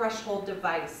as a threshold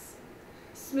device,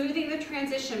 smoothing the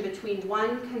transition between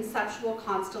one conceptual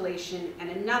constellation and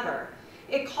another.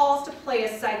 It calls to play a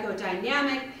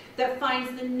psychodynamic that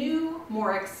finds the new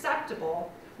more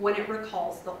acceptable when it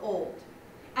recalls the old.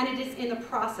 And it is in the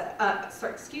process,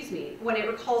 when it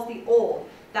recalls the old,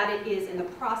 that it is in the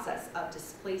process of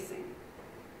displacing.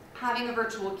 Having a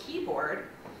virtual keyboard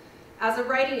as a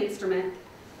writing instrument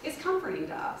is comforting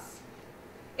to us.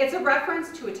 It's a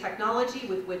reference to a technology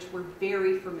with which we're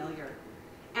very familiar,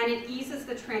 and it eases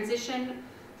the transition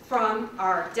from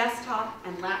our desktop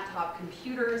and laptop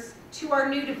computers to our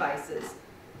new devices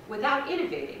without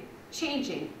innovating,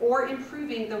 changing, or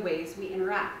improving the ways we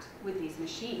interact with these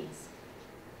machines.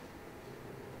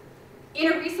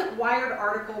 In a recent Wired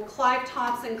article, Clive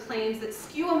Thompson claims that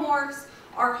skeuomorphs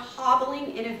are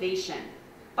hobbling innovation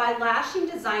by lashing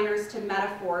designers to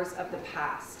metaphors of the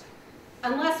past.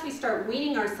 Unless we start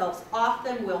weaning ourselves off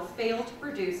them, we'll fail to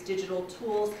produce digital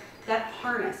tools that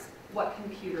harness what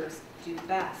computers do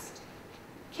best.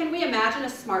 Can we imagine a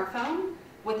smartphone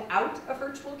without a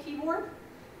virtual keyboard?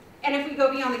 And if we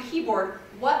go beyond the keyboard,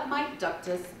 what might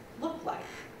ductus look like?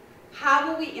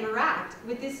 How will we interact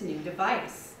with this new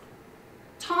device?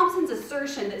 Thompson's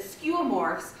assertion that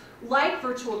skeuomorphs, like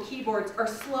virtual keyboards, are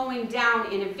slowing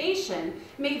down innovation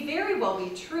may very well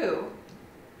be true,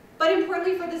 but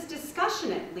importantly for this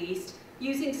discussion at least,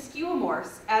 using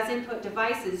skeuomorphs as input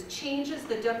devices changes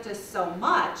the ductus so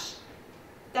much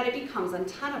that it becomes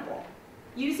untenable.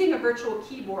 Using a virtual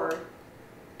keyboard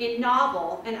in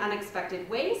novel and unexpected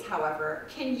ways, however,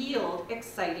 can yield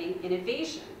exciting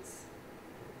innovations.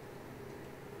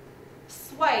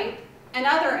 Swipe and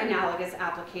other analogous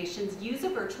applications use a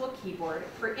virtual keyboard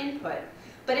for input,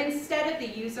 but instead of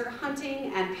the user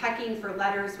hunting and pecking for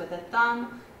letters with a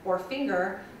thumb or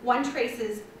finger, one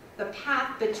traces the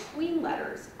path between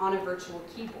letters on a virtual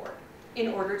keyboard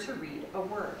in order to read a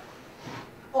word.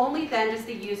 Only then does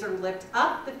the user lift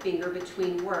up the finger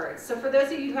between words. So for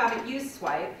those of you who haven't used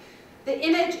swipe, the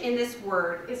image in this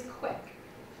word is quick.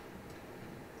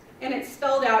 And it's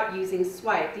spelled out using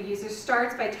swipe. The user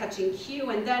starts by touching Q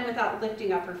and then, without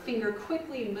lifting up her finger,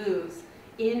 quickly moves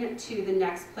into the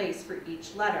next place for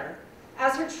each letter.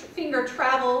 As her finger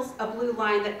travels a blue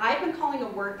line that I've been calling a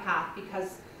word path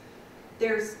because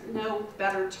there's no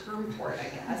better term for it,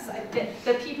 I guess.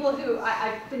 The people who,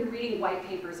 I've been reading white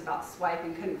papers about swipe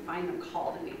and couldn't find them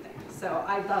called anything. So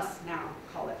I thus now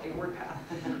call it a word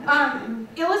path.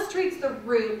 Illustrates the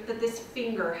route that this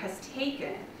finger has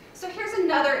taken. So here's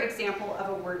another example of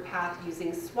a word path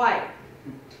using swipe.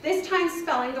 This time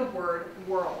spelling the word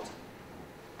world.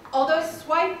 Although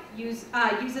swipe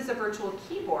uses a virtual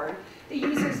keyboard, the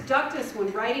user's ductus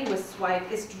when writing with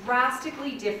swipe is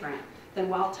drastically different than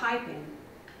while typing.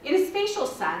 In a spatial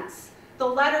sense, the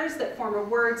letters that form a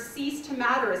word cease to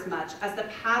matter as much as the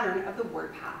pattern of the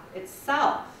word path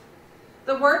itself.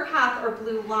 The word path or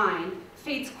blue line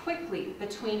fades quickly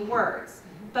between words,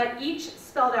 but each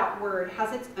spelled out word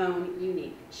has its own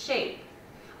unique shape.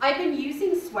 I've been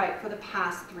using swipe for the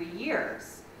past 3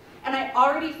 years, and I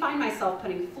already find myself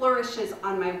putting flourishes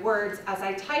on my words as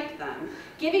I type them,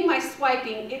 giving my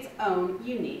swiping its own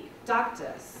unique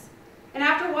ductus. And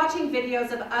after watching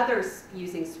videos of others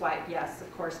using swipe, yes,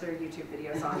 of course, there are YouTube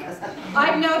videos on this,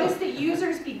 I've noticed that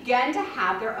users begin to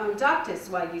have their own ductus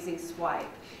while using swipe.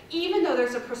 Even though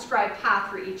there's a prescribed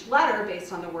path for each letter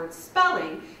based on the word's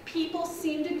spelling, people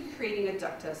seem to be creating a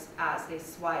ductus as they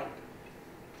swipe.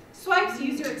 Swipe's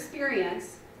user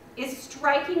experience is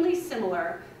strikingly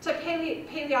similar to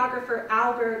paleographer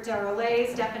Albert de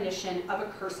Rolay's definition of a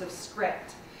cursive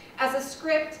script, as a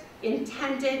script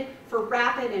intended for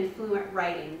rapid and fluent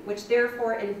writing, which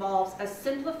therefore involves a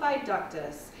simplified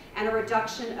ductus and a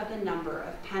reduction of the number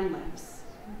of pen lifts.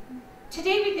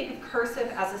 Today we think of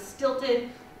cursive as a stilted,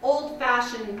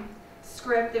 old-fashioned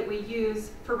script that we use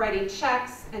for writing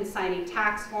checks and signing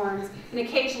tax forms and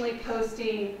occasionally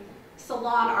posting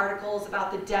salon articles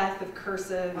about the death of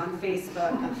cursive on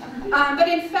Facebook. But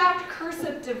in fact,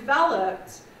 cursive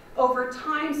developed over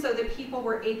time so that people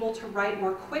were able to write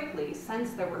more quickly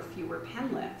since there were fewer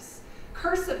pen lifts.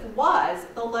 Cursive was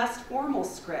the less formal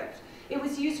script. It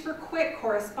was used for quick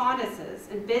correspondences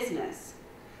and business.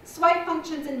 Swipe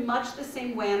functions in much the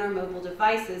same way on our mobile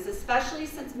devices, especially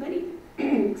since many,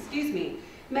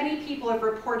 many people have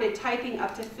reported typing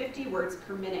up to 50 words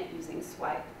per minute using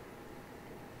swipe.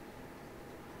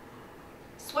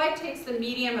 Swipe takes the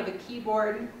medium of a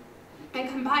keyboard and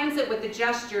combines it with the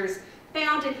gestures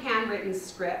found in handwritten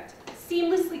script,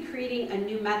 seamlessly creating a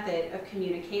new method of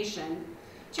communication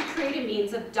to create a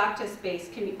means of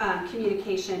ductus-based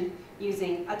communication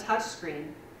using a touchscreen.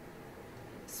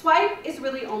 Swipe is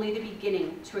really only the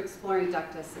beginning to exploring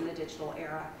ductus in the digital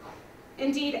era.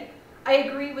 Indeed, I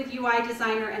agree with UI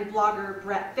designer and blogger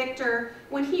Brett Victor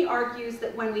when he argues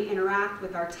that when we interact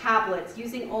with our tablets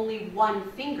using only one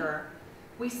finger,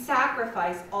 we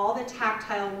sacrifice all the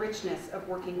tactile richness of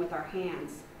working with our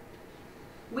hands.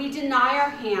 We deny our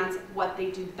hands what they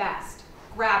do best: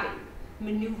 grabbing,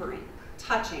 maneuvering,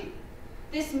 touching.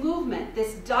 This movement,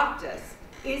 this ductus,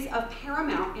 is of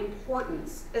paramount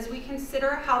importance as we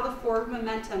consider how the forward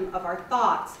momentum of our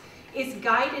thoughts is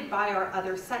guided by our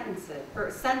other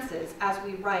senses as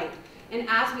we write and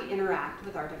as we interact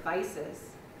with our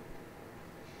devices.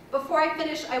 Before I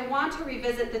finish, I want to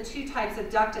revisit the 2 types of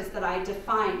ductus that I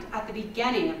defined at the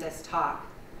beginning of this talk.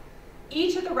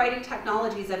 Each of the writing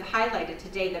technologies I've highlighted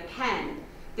today, the pen,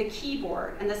 the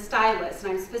keyboard, and the stylus,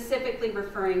 and I'm specifically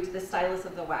referring to the stylus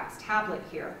of the wax tablet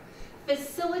here,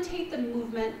 facilitate the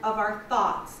movement of our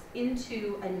thoughts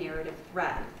into a narrative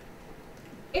thread.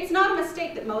 It's not a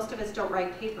mistake that most of us don't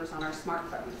write papers on our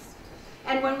smartphones.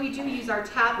 And when we do use our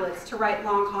tablets to write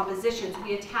long compositions,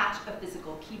 we attach a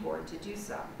physical keyboard to do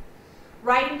so.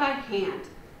 Writing by hand,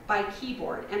 by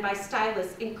keyboard, and by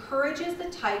stylus encourages the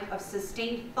type of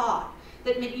sustained thought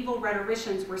that medieval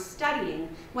rhetoricians were studying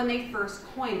when they first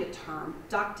coined the term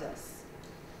ductus.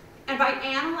 And by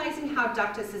analyzing how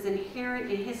ductus is inherent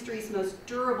in history's most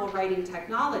durable writing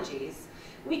technologies,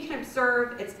 we can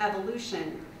observe its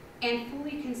evolution and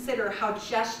fully consider how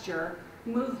gesture,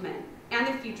 movement, and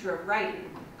the future of writing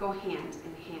go hand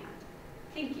in hand.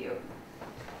 Thank you.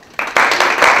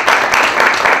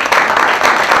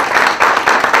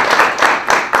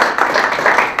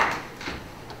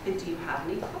 And do you have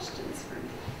any questions for me?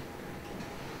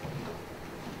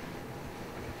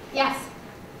 Yes.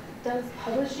 Does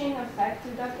publishing affect the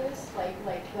ductus?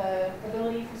 Like the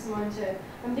ability for someone to,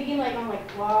 I'm thinking like on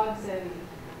like blogs and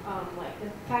like the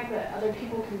fact that other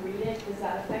people can read it, does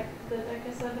that affect the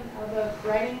ductus of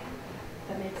writing?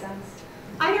 that makes sense.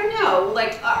 I don't know,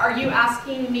 like, are you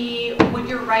asking me, would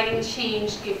your writing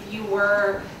change if you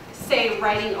were, say,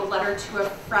 writing a letter to a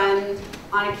friend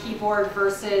on a keyboard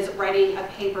versus writing a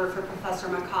paper for Professor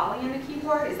Macaulay on a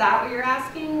keyboard? Is that what you're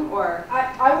asking, or?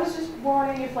 I was just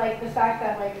wondering if like the fact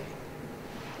that like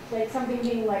something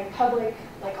being like public,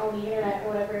 like on the internet or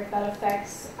whatever, if that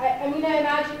affects, I mean, I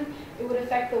imagine it would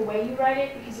affect the way you write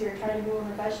it because you're trying to be more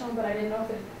professional, but I didn't know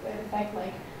if it would affect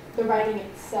like the writing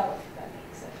itself, if that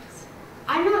makes sense.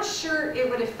 I'm not sure it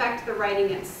would affect the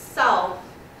writing itself,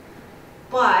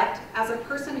 but as a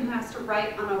person who has to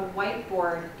write on a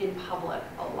whiteboard in public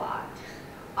a lot,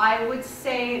 I would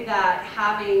say that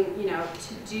having, you know,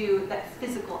 to do that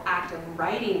physical act of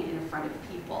writing in front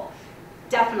of people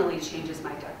definitely changes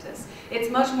my Ductus. It's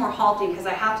much more halting because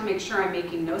I have to make sure I'm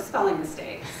making no spelling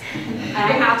mistakes. And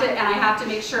I have to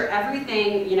make sure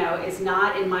everything, you know, is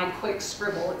not in my quick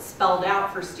scribble, it's spelled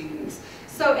out for students.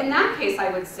 So in that case, I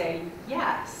would say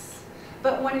yes.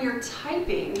 But when you're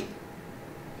typing,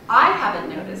 I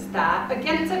haven't noticed that.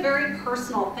 Again, it's a very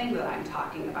personal thing that I'm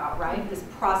talking about, right? This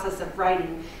process of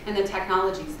writing and the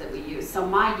technologies that we use. So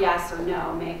my yes or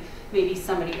no may be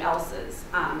somebody else's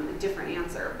different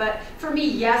answer. But for me,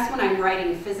 yes, when I'm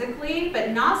writing physically,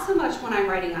 but not so much when I'm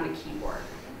writing on a keyboard.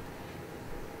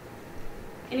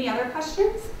 Any other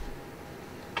questions?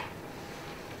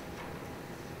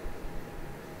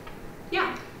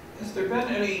 Yeah. Has there been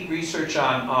any research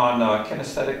on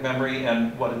kinesthetic memory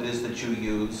and what it is that you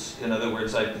use? In other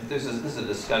words, this is a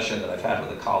discussion that I've had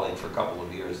with a colleague for a couple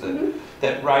of years, that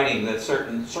that writing, that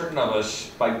certain of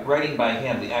us, by writing by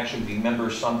hand, we actually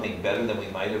remember something better than we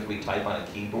might if we type on a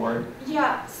keyboard.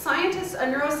 Yeah, scientists,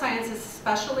 neuroscientists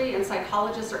especially, and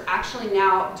psychologists are actually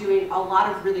now doing a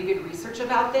lot of really good research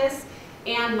about this,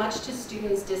 and much to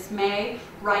students' dismay,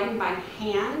 writing by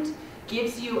hand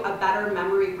gives you a better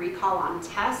memory recall on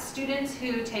tests. Students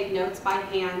who take notes by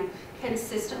hand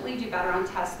consistently do better on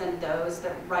tests than those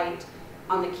that write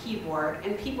on the keyboard.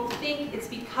 And people think it's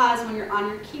because when you're on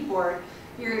your keyboard,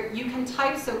 you can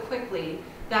type so quickly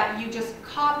that you just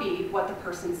copy what the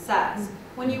person says.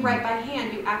 When you write by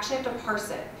hand, you actually have to parse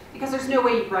it, because there's no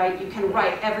way you can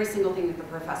write every single thing that the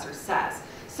professor says.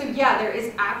 So yeah, there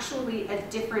is actually a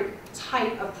different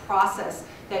type of process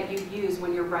that you use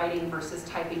when you're writing versus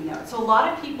typing notes. So a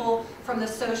lot of people from the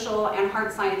social and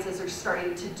hard sciences are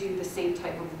starting to do the same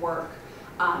type of work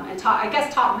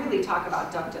and really talk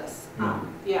about Ductus.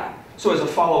 Yeah. So as a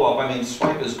follow-up, I mean,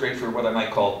 Swipe is great for what I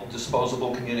might call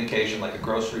disposable communication, like a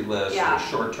grocery list or a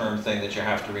short-term thing that you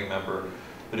have to remember.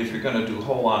 But if you're going to do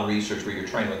whole-on research where you're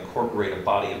trying to incorporate a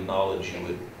body of knowledge, you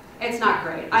would... It's not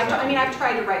great. I've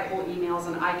tried to write whole emails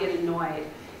and I get annoyed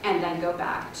and then go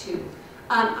back to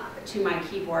my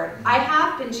keyboard. I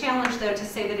have been challenged, though, to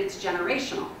say that it's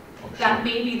generational. That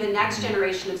maybe the next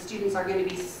generation of students are going to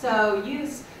be so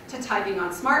used to typing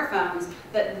on smartphones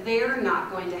that they're not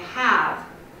going to have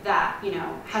that, you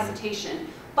know, hesitation.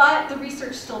 But the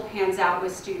research still pans out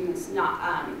with students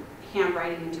not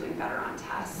handwriting and doing better on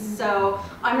tests. So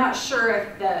I'm not sure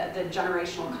if the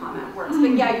generational comment works.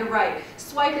 But yeah, you're right.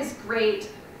 Swipe is great.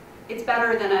 It's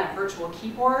better than a virtual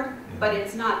keyboard, but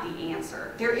it's not the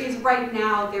answer. Right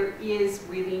now, there is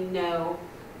really no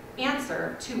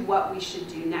answer to what we should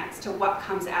do next, to what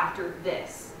comes after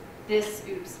this. This,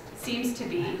 seems to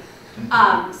be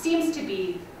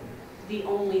the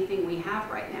only thing we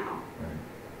have right now.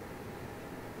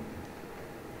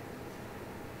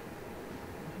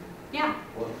 Yeah.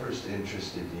 What first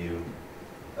interested you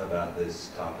about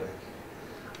this topic?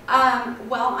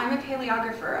 Well, I'm a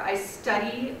paleographer. I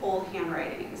study old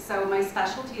handwriting. So my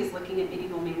specialty is looking at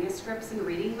medieval manuscripts and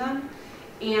reading them.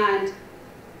 And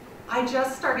I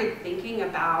just started thinking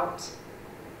about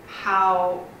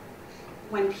how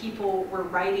when people were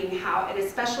writing, and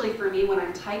especially for me when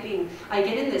I'm typing, I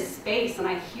get in this space and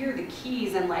I hear the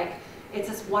keys and like, it's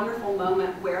this wonderful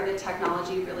moment where the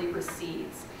technology really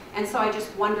recedes. And so I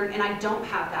just wondered, and I don't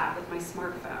have that with my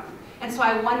smartphone. And so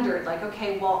I wondered, like,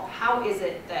 okay, well, how is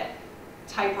it that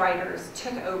typewriters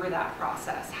took over that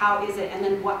process? How is it, and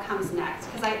then what comes next?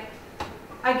 Because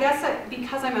I guess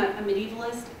because I'm a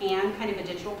medievalist and kind of a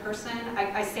digital person,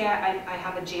 I say I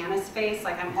have a Janus face,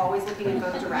 like I'm always looking in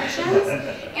both directions.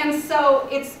 And so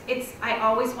I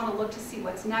always want to look to see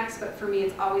what's next, but for me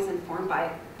it's always informed by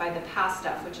the past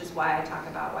stuff, which is why I talk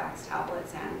about wax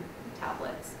tablets and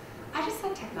tablets. I just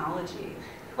like technology.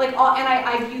 And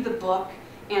I view the book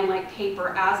and like paper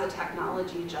as a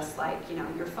technology, just like, you know,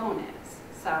 your phone is.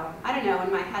 So I don't know,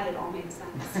 in my head it all makes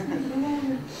sense.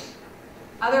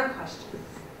 Other questions?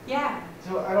 Yeah.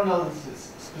 So I don't know if this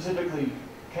is specifically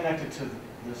connected to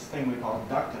this thing we call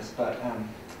Ductus, but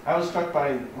I was struck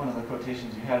by one of the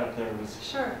quotations you had up there was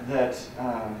Sure. that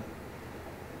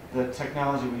the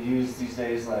technology we use these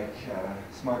days, like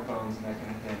smartphones and that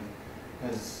kind of thing,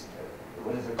 is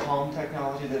what is it, calm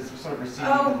technology that's sort of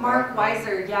receiving. Oh, Mark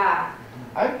Weiser, yeah.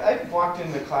 I've walked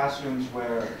into classrooms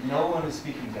where no one is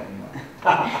speaking to anyone. And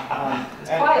quiet, it's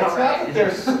not right? that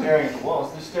they're staring at the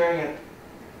walls, they're staring at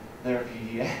their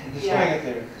PDA, they're staring at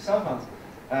their cell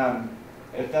phones.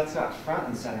 If that's not front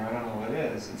and center, I don't know what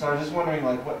is. And so I was just wondering,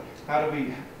 like, how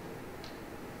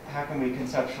can we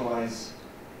conceptualize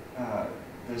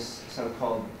this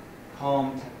so-called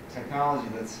calm technology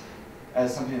that's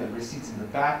as something that recedes in the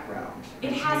background?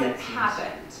 It hasn't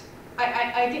happened.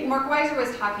 I think Mark Weiser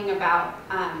was talking about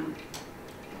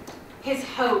his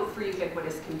hope for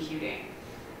ubiquitous computing.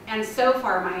 And so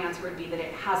far, my answer would be that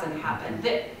it hasn't happened.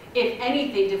 That, if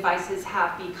anything, devices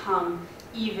have become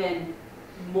even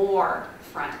more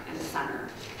front and center.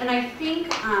 And I think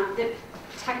that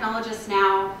technologists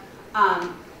now,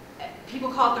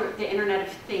 people call it the Internet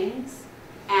of Things,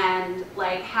 and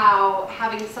like how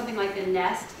having something like the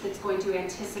Nest that's going to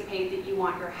anticipate that you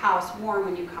want your house warm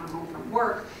when you come home from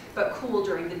work, but cool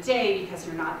during the day because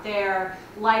you're not there,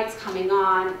 lights coming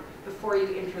on before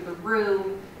you enter the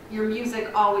room, your music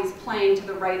always playing to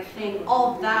the right thing,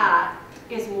 all that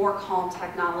is more calm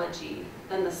technology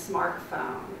than the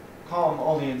smartphone. Calm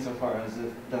only insofar as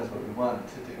it does what we want it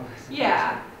to do.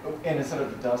 Yeah. In a sort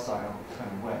of docile kind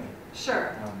of way.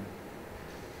 Sure.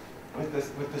 With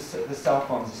the cell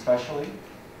phones especially,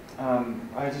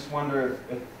 I just wonder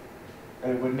if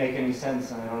it would make any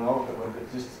sense, and I don't know if it would,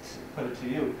 but just to put it to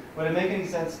you, would it make any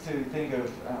sense to think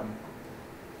of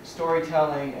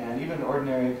storytelling and even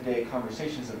ordinary everyday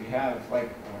conversations that we have, like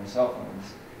on our cell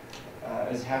phones,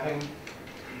 as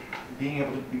being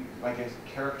able to be, I guess,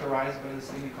 characterized by this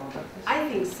thing you call Ductus? I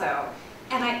think so.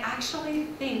 And I actually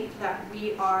think that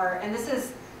we are, and this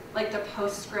is like the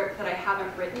postscript that I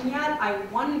haven't written yet, I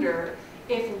wonder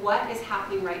if what is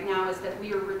happening right now is that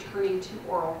we are returning to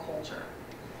oral culture,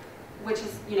 which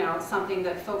is, something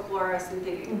that folklorists and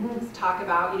things talk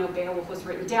about. Beowulf was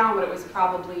written down, but it was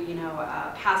probably,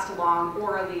 passed along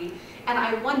orally. And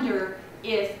I wonder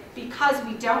if, because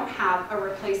we don't have a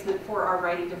replacement for our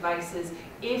writing devices,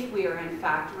 if we are in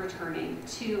fact returning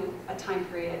to a time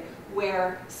period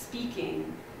where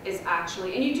speaking is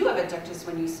actually, and you do have a ductus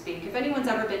when you speak. If anyone's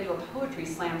ever been to a poetry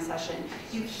slam session,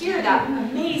 you hear that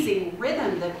amazing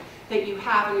rhythm that you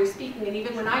have when you're speaking, and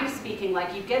even when I'm speaking,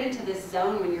 like you get into this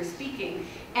zone when you're speaking,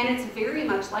 and it's very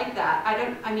much like that.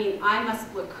 I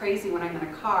must look crazy when I'm in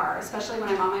a car, especially when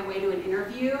I'm on my way to an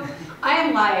interview.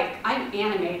 I'm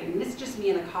animated, and it's just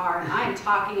me in the car, and I'm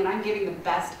talking, and I'm giving the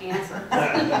best answers.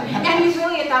 And you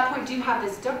really, at that point, do have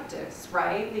this ductus,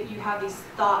 right? That you have these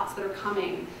thoughts that are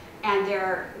coming, and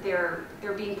they're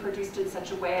being produced in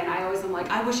such a way, and I always am like,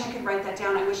 I wish I could write that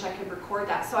down, I wish I could record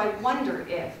that. So I wonder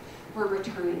if we're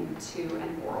returning to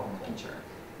an oral culture.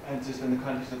 And just in the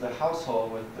context of the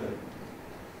household, with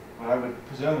what I would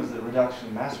presume is the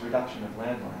mass reduction of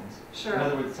landlines. Sure. In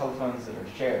other words, telephones that are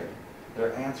shared,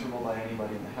 they're answerable by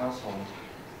anybody in the household.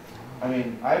 I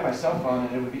mean, I have my cell phone,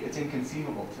 and it's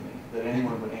inconceivable to me that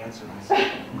anyone would answer my cell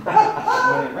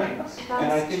phone when it rings. That's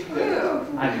and I think true.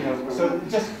 that, so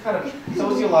just kind of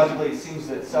sociologically, it seems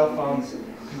that cell phones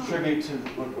contribute to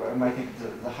what I think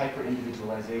the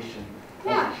hyper-individualization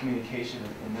of communication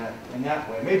in that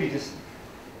way. Maybe just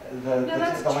the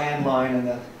landline and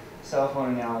the cell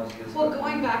phone analogy is. Well,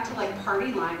 going back to like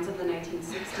party lines of the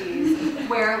 1960s,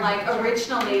 where like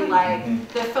originally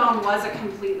the phone was a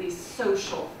completely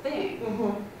social thing,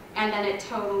 and then it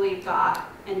totally got.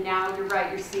 And now you're right,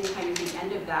 you're seeing kind of the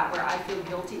end of that, where I feel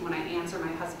guilty when I answer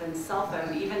my husband's cell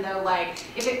phone, even though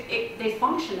if they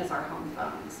function as our home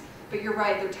phones. But you're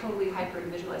right, they're totally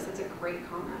hyper-individualized. That's a great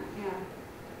comment. Yeah.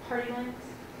 Party lines?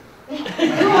 Who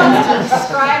wants to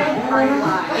describe a party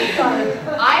line?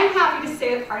 I'm happy to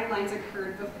say that party lines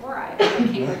occurred before I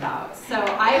came about. So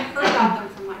I've heard about them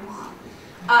from my mom.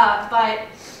 But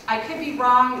I could be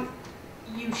wrong.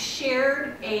 You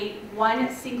shared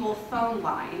one single phone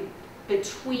line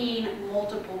between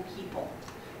multiple people.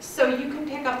 So you can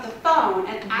pick up the phone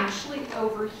and actually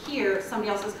overhear somebody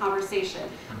else's conversation.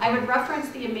 I would reference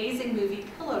the amazing movie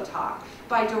Pillow Talk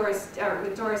by Doris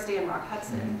Day and Rock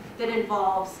Hudson that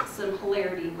involves some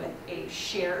hilarity with a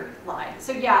shared line.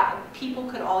 So yeah, people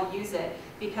could all use it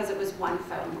because it was one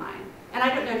phone line. And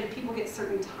I don't know, did people get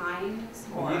certain times?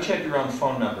 Well, you each had your own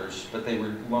phone numbers, but they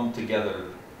were lumped together,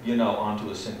 onto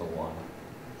a single one.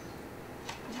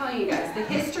 I'm telling you guys, the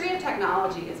history of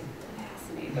technology is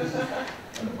fascinating.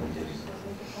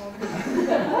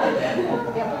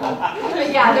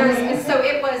 But yeah,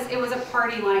 it was a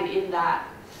party line in that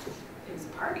it was a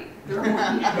party. You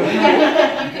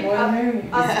can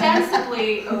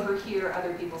ostensibly overhear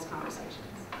other people's conversations.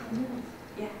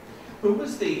 Yeah. Who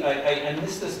was the, I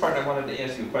missed this part, I wanted to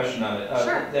ask you a question on it.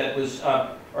 Sure. That was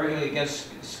arguing against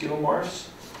skeuomorphs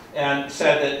and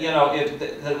said that,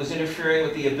 that it was interfering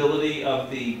with the ability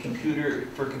of the computer,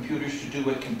 for computers to do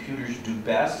what computers do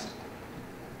best.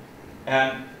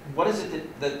 And what is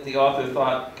it that the author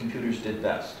thought computers did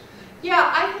best?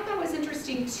 Yeah, I thought that was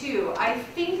interesting too. I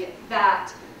think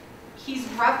that he's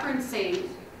referencing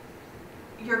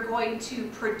you're going to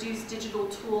produce digital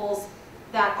tools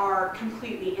that are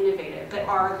completely innovative, that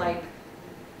are like,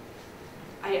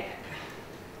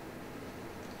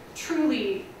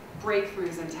 truly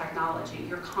breakthroughs in technology.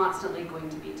 You're constantly going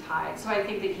to be tied. So I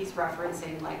think that he's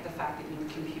referencing like the fact that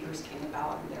computers came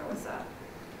about and there was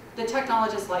the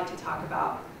technologists like to talk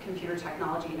about computer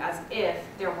technology as if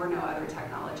there were no other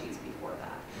technologies before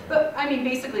that. But I mean,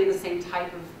 basically the same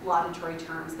type of laudatory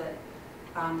terms that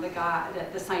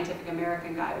the Scientific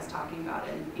American guy was talking about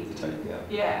in 18.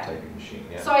 Yeah. Typing machine.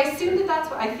 Yeah. So I assume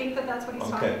that I think that that's what he's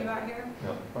talking about here.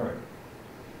 Yeah. All right.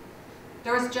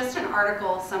 There was just an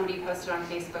article somebody posted on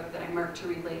Facebook that I marked to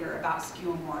read later about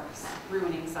skeuomorphs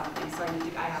ruining something, so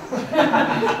I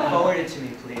have Forward it to me,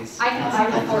 please. I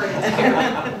will forward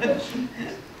it to you.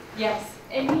 Yes.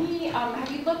 Have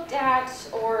you looked at,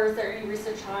 or is there any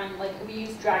research on, like, we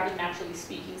use Dragon naturally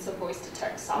speaking, so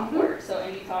voice-to-text software, so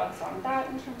any thoughts on that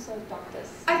in terms of Ductus?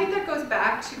 I think that goes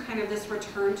back to kind of this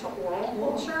return to oral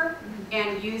culture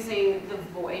and using the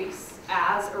voice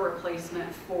as a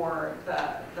replacement for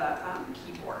the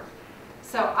keyboard.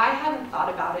 So I haven't thought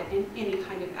about it in any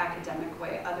kind of academic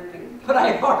way other than what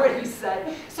I've already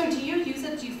said. So do you use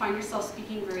it? Do you find yourself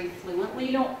speaking very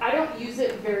fluently? I don't use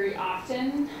it very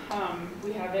often.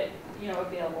 We have it,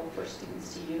 available for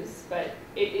students to use, but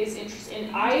it is interesting.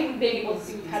 And I've been able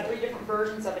to, we've had 3 different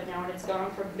versions of it now, and it's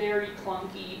gone from very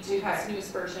clunky to this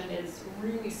newest version is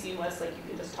really seamless, like you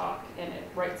can just talk and it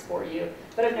writes for you.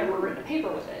 But I've never written a paper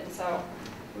with it, so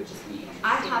it would just be interesting.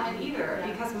 I haven't either,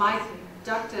 because my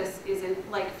Ductus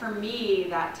isn't, like, for me,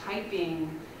 that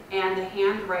typing and the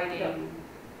handwriting.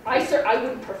 I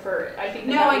would prefer it. I think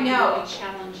that would be really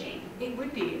challenging. It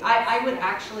would be. I would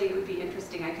actually, it would be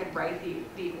interesting. I could write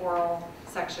the oral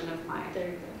section of my. There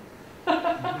you go.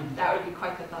 That would be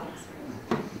quite the thought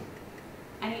experiment.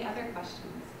 Any other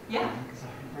questions? Yeah.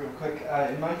 Real quick,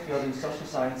 in my field, in social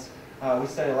science, we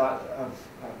study a lot of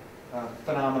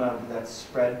phenomena that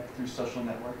spread through social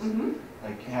networks,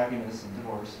 like happiness and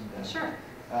divorce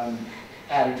and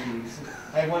attitudes.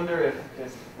 I wonder if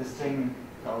this thing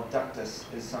called Ductus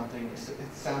is something.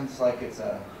 It sounds like it's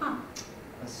a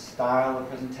style of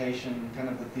presentation, kind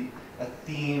of a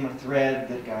theme, a thread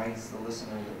that guides the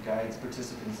listener, that guides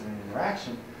participants in an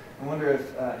interaction. I wonder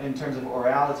if, in terms of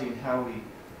orality and how we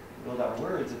build our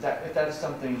words, if that is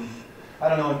something, I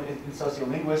don't know, in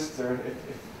sociolinguists, or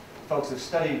if folks have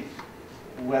studied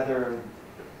whether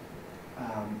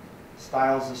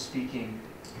styles of speaking,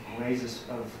 ways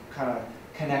of kind of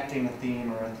connecting a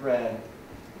theme or a thread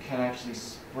can actually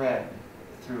spread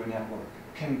through a network,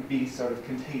 can be sort of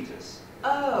contagious.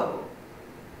 Oh,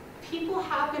 people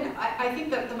have been, I think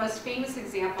that the most famous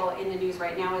example in the news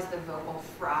right now is the vocal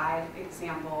fry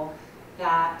example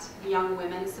that young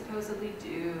women supposedly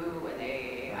do when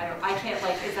they, I can't,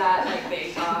 like, is that like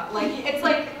they talk, like, it's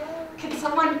like, can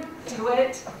someone do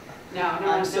it? No,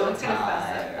 I'm so one's gonna fuss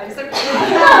it. tired. I'm so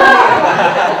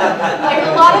like a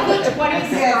lot of the 20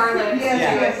 starlets do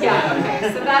it. Yeah,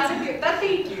 okay, so that's a good,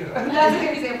 thank you. That's a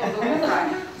good example of vocal fry.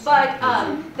 But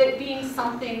that being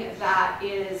something that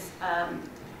is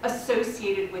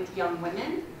associated with young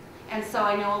women. And so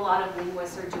I know a lot of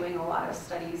linguists are doing a lot of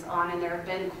studies on, and there have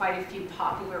been quite a few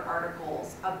popular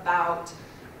articles about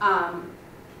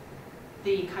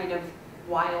the kind of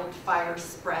wildfire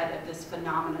spread of this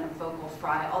phenomenon of vocal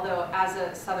fry. Although as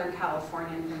a Southern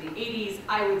Californian in the 80s,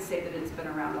 I would say that it's been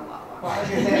around a lot longer. Well, I was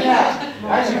gonna say,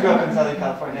 I actually grew up in Southern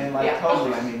California, and like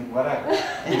totally, I mean, whatever.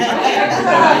 It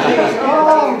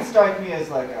doesn't strike me as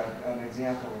like an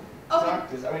example of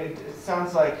Ductus. I mean, it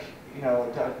sounds like,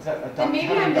 Then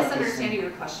maybe I'm misunderstanding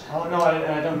your question. Oh no,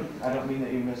 I don't mean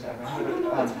that you misunderstand.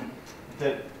 Oh,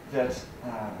 no, that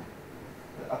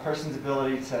a person's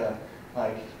ability to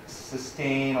like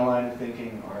sustain a line of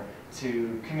thinking or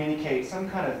to communicate some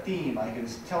kind of theme, like in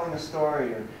telling a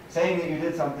story or saying that you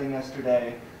did something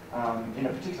yesterday in a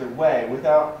particular way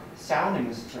without sounding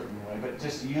a certain way, but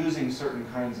just using certain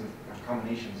kinds of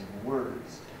combinations of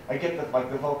words. I get the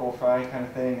vocal fry kind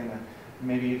of thing and the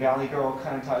maybe Valley Girl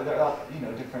kind of talk. They're all,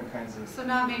 different kinds of. So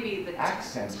not maybe the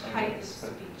accent type of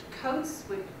speech. Coats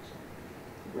would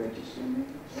registering?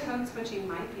 Code switching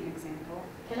might be an example.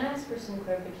 Can I ask for some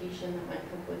clarification that might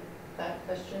come with that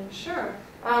question? Sure.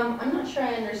 I'm not sure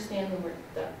I understand the word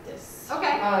ductus.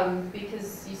 Okay.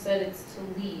 Because you said it's to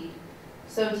lead.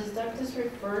 So does ductus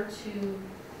refer to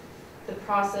the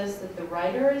process that the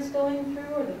writer is going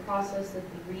through or the process that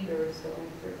the reader is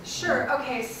going through? Sure.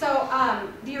 Okay. So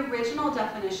the original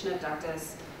definition of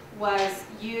ductus was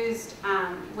used,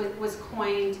 was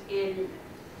coined in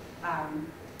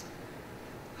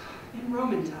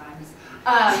Roman times.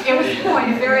 It was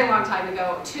coined a very long time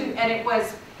ago, and it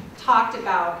was talked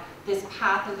about this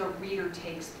path that the reader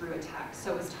takes through a text.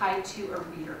 So it was tied to a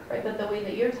reader. Right, but the way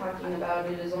that you're talking about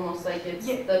it is almost like it's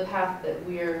Yeah. the path that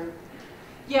we're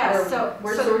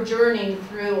we're sojourning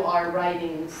through our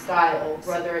writing style,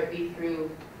 whether it be through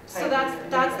So typing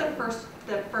that's or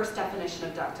the first definition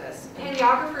of ductus.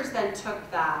 Paleographers then took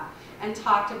that and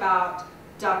talked about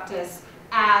ductus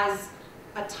as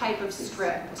a type of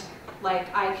script.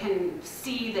 Like I can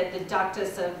see that the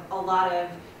ductus of a lot of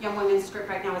young women's script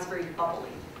right now is very bubbly,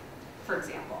 for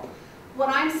example. What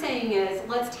I'm saying is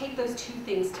let's take those two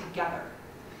things together.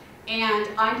 And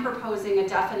I'm proposing a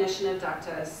definition of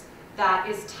ductus that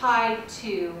is tied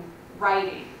to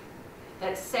writing.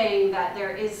 That's saying that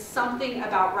there is something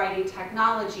about writing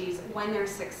technologies, when they're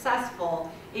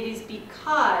successful, it is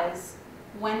because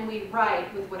when we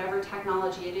write with whatever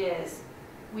technology it is,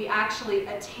 we actually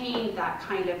attain that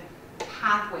kind of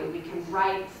pathway. We can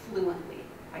write fluently,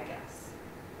 I guess.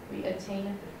 we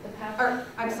attain the path. Or,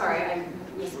 I'm sorry, I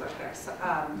misspoke there. So,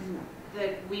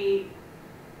 that we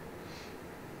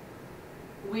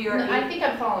are. No, I think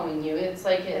I'm following you. It's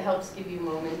like it helps give you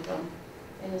momentum,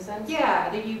 in a sense. Yeah,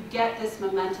 that you get this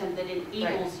momentum that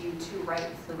enables you to write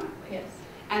fluently. Yes.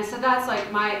 And so that's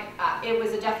like my, it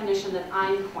was a definition that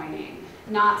I'm coining,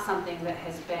 not something that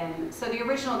has been, so the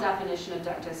original definition of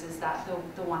ductus is that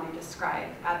the one I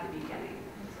described at the beginning,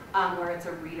 where it's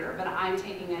a reader, but I'm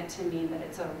taking it to mean that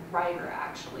it's a writer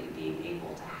actually being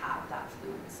able to have that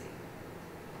fluency.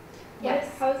 Yes.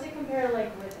 How does it compare to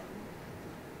like rhythm?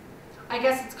 I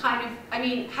guess it's kind of, I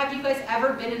mean, have you guys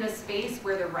ever been in a space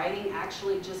where the writing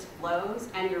actually just flows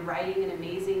and you're writing an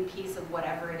amazing piece of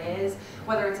whatever it is,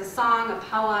 whether it's a song, a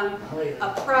poem,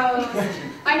 a prose?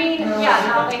 I mean, yeah,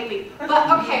 not lately.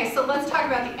 But okay, so let's talk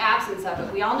about the absence of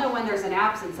it. We all know when there's an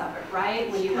absence of it,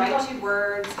 right? When you write two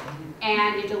words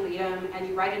and you delete them and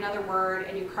you write another word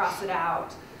and you cross it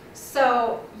out.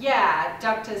 So yeah,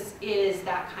 ductus is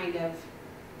that kind of,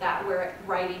 that where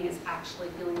writing is actually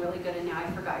feeling really good, and now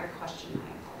I forgot your question.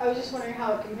 I was just wondering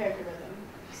how it compared to rhythm.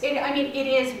 I mean, it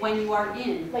is when you are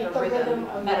in Like the the rhythm, rhythm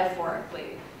of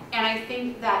metaphorically. And I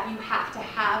think that you have to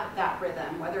have that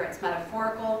rhythm, whether it's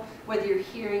metaphorical, whether you're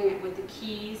hearing it with the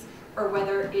keys, or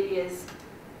whether it is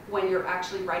when you're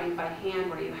actually writing by hand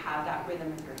where you have that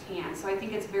rhythm with your hand. So I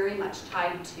think it's very much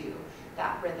tied to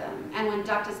that rhythm. And when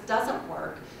ductus doesn't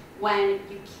work, when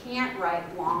you can't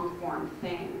write long form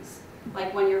things,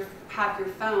 like when you have your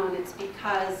phone, it's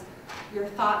because your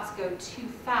thoughts go too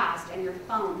fast and your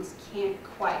phones can't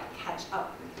quite catch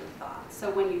up with your thoughts.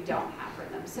 So when you don't have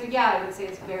rhythm. So yeah, I would say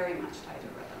it's very much tied to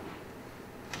rhythm.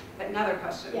 But another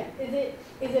question. Yeah, is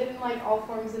it in like all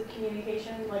forms of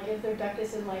communication? Like is there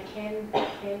ductus in like hand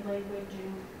language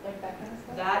and like that kind of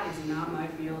stuff? That is not my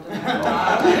field.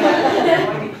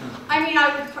 I mean,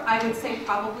 I would say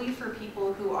probably for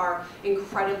people who are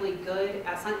incredibly good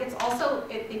at something. It's also,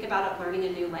 think about it, learning a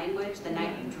new language, the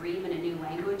night you dream in a new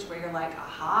language where you're like,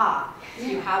 aha,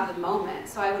 you have the moment.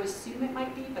 So I would assume it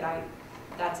might be, but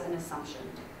that's an assumption.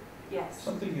 Yes.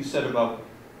 Something you said about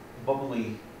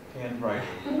bubbly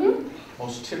handwriting,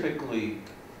 most typically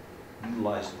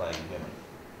utilized by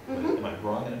women. Am I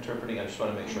wrong in interpreting? I just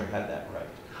want to make sure I had that right.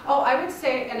 Oh, I would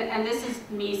say, and this is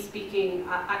me speaking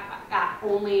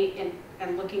only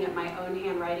and looking at my own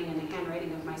handwriting and the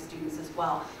handwriting of my students as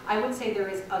well. I would say there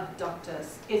is a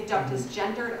ductus. Is ductus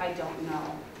gendered? I don't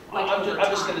know. Like I'm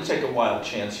just going to take a wild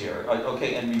chance here,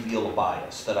 okay, and reveal a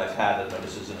bias that I've had, and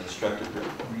notice as an instructor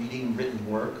reading written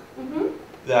work,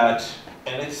 that,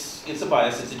 and it's a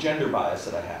bias, it's a gender bias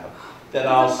that I have, that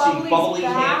I'll see bubbly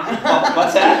hand,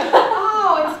 what's that?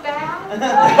 Oh, it's bad?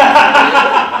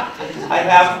 I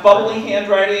have bubbly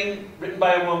handwriting written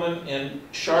by a woman and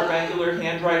sharp angular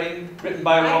handwriting written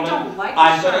by a woman. I don't like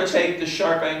I'm going to take the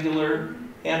sharp angular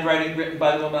handwriting written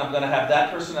by the woman. I'm going to have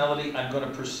that personality. I'm going to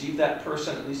perceive that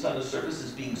person, at least on the surface,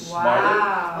 as being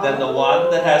smarter than the one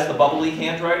that has the bubbly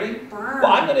handwriting. Burn.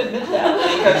 Well, I'm going to admit that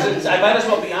because I might as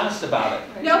well be honest about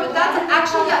it. No, but that's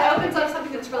actually, that opens up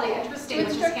something that's really interesting,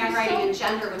 which is handwriting and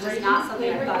gender, which is not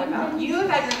something I thought about. You have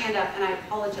had your hand up, and I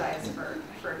apologize for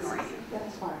ignoring you.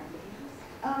 That's fine.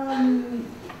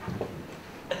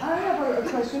 I have a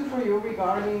question for you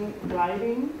regarding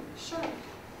writing, Sure.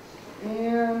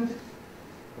 and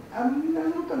I'm a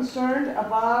little concerned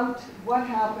about what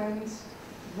happens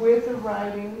with the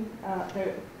writing,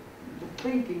 the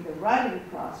thinking, the writing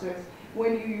process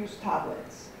when you use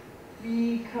tablets.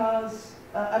 Because,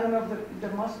 I don't know if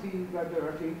there must be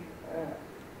regularity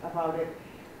about it,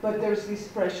 but there's this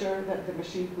pressure that the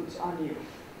machine puts on you.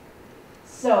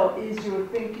 So is your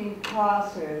thinking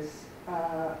process,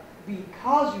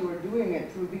 because you are doing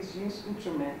it through this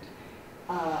instrument,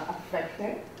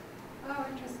 affected? Oh,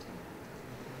 interesting.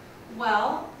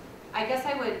 Well, I guess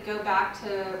I would go back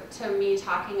to me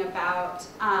talking about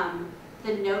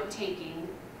the note-taking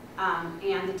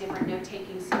and the different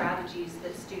note-taking strategies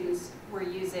that students were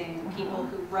using. People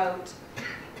who wrote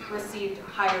received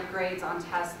higher grades on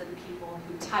tests than people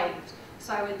who typed.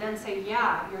 So I would then say,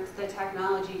 yeah, the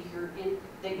technology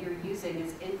that you're using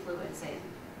is influencing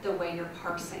the way you're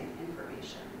parsing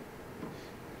information.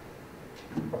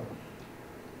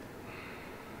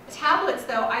 Tablets,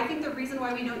 though, I think the reason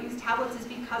why we don't use tablets is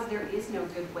because there is no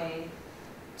good way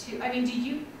to, I mean,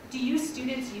 do you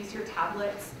students use your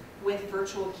tablets with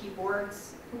virtual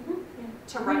keyboards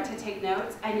to take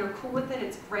notes, and you're cool with it?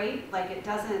 It's great, like it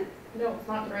doesn't. No, it's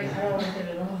not great. I don't like it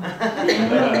at all.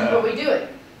 But we do it.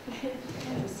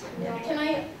 Can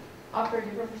I offer a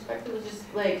different perspective? It's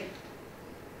just like,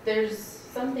 there's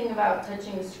something about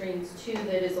touching screens too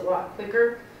that is a lot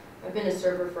quicker. I've been a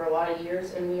server for a lot of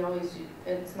years, and we always do,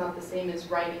 and it's not the same as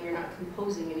writing. You're not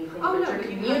composing anything, but you're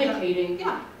communicating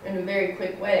in a very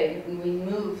quick way, and we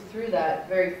move through that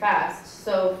very fast.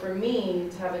 So for me,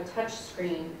 to have a touch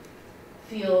screen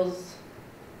feels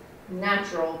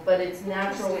natural, but it's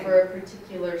natural for a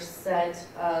particular set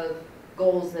of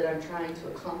goals that I'm trying to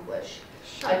accomplish.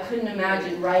 Sure. I couldn't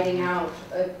imagine writing out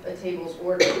a table's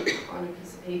order on a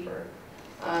piece of paper.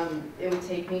 It would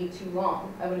take me too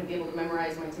long. I wouldn't be able to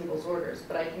memorize my table's orders,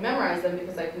 but I can memorize them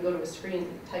because I can go to a screen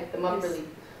and type them up really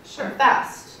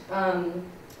fast.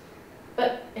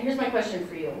 But here's my question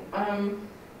for you. I'm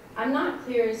not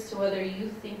clear as to whether you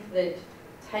think that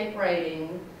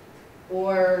typewriting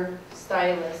or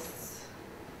stylists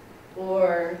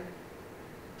or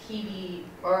PD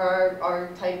or our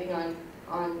typing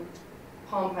on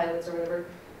Palm Pilots or whatever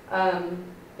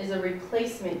is a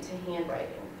replacement to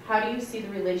handwriting. How do you see the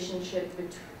relationship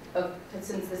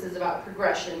since this is about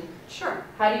progression? Sure.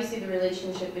 How do you see the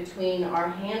relationship between our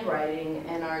handwriting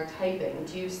and our typing?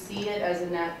 Do you see it as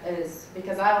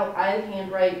because I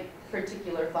handwrite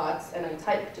particular thoughts and I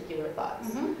type particular thoughts.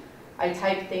 Mm-hmm. I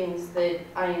type things that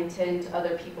I intend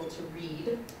other people to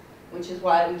read, which is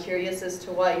why I'm curious as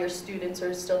to why your students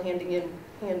are still handing in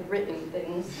handwritten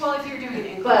things. Well, if you're doing it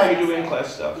in class. You do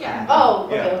in-class stuff. Yeah. Oh,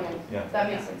 okay. Yeah. That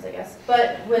makes sense, I guess.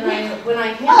 But when I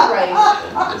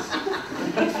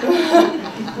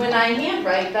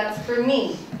handwrite, that's for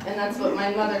me, and that's what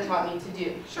my mother taught me to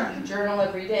do. Sure. You journal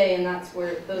every day, and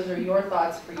those are your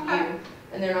thoughts for you,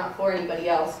 and they're not for anybody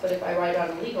else. But if I write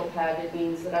on a legal pad, it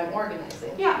means that I'm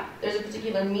organizing. Yeah. There's a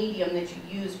particular medium that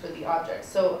you use for the object.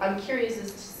 So I'm curious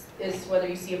as whether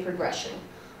you see a progression.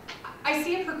 I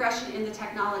see a progression in the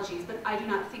technologies, but I do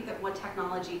not think that one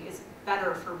technology is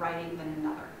better for writing than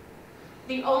another.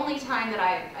 The only time that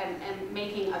I am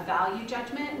making a value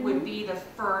judgment would be the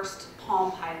first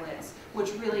Palm Pilots,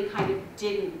 which really kind of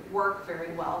didn't work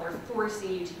very well. They're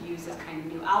forcing you to use this kind of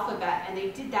new alphabet, and they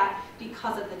did that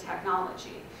because of the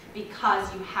technology,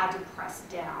 because you had to press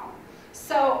down.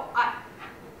 So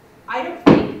I don't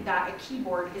think that a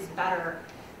keyboard is better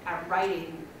at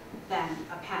writing than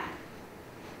a pen.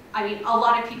 I mean, a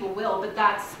lot of people will, but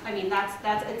I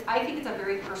think it's a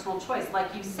very personal choice.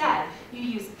 Like you said, you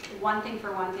use one thing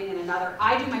for one thing and another.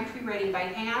 I do my pre-writing by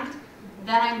hand,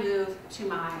 then I move to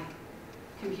my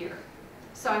computer.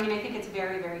 So, I mean, I think it's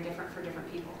very, very different for different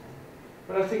people.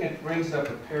 But I think it brings up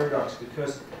a paradox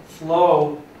because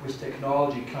flow with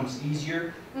technology comes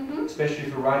easier, especially if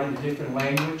you're writing a different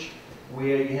language,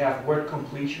 where you have word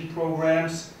completion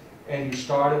programs and you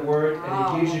start a word and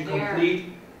it gives you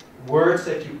complete words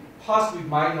that you possibly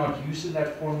might not use in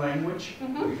that foreign language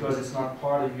because it's not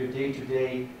part of your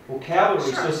day-to-day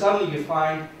vocabulary. So suddenly you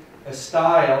find a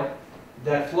style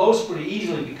that flows pretty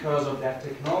easily because of that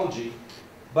technology,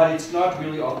 but it's not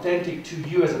really authentic to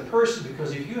you as a person,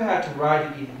 because if you had to write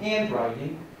it in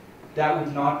handwriting, that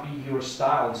would not be your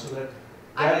style. And so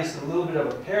that is a little bit of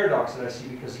a paradox that I see,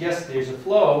 because yes, there's a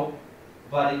flow,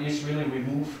 but it is really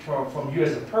removed from you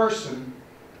as a person,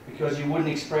 because you wouldn't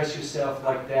express yourself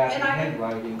like that in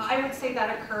handwriting. I would say that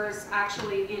occurs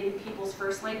actually in people's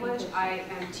first language. I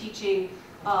am teaching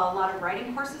a lot of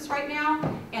writing courses right now,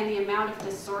 and the amount of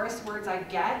thesaurus words I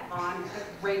get on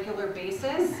a regular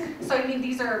basis. So I mean,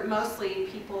 these are mostly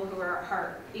people who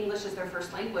are English is their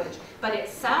first language, but it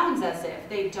sounds as if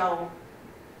they don't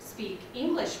speak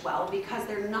English well because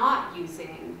they're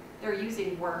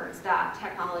using words that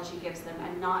technology gives them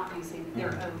and not using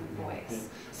their own voice.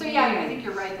 So yeah, I think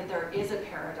you're right that there is a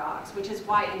paradox, which is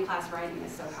why in-class writing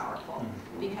is so powerful,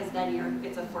 because then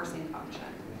it's a forcing function.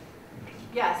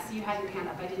 Yes, you had your hand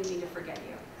up. I didn't mean to forget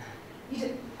you. You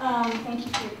did. Thank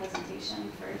you for your presentation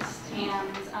first.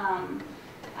 And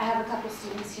I have a couple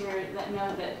students here that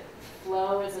know that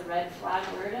flow is a red flag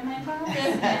word in my class.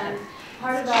 And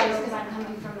part of that is because I'm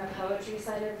coming from the poetry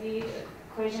side of the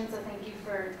equation, so thank you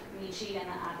for Nietzsche and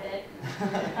Abbott.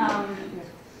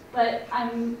 But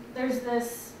there's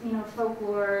this,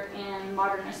 folklore in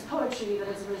modernist poetry that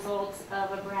is a result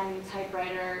of a brand new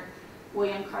typewriter.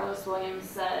 William Carlos Williams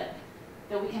said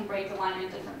that we can break the line in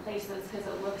different places because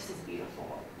it looks as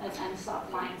beautiful as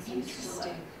end-stop lines used to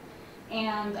look.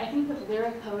 And I think with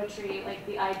lyric poetry, like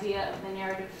the idea of the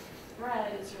narrative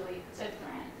thread is really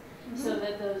different. So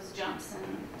that those jumps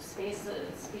and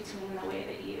spaces between the way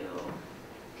that you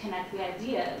connect the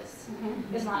ideas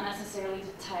is not necessarily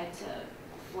tied to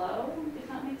flow, if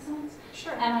that makes sense.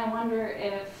 Sure. And I wonder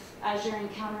if, as you're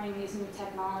encountering these new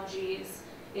technologies,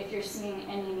 if you're seeing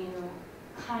any new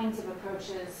kinds of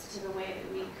approaches to the way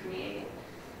that we create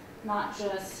not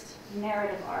just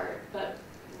narrative art, but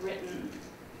written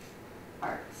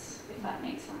arts, if that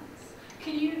makes sense.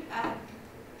 Can you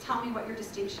tell me what your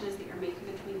distinction is that you're making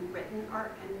between written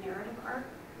art and narrative art?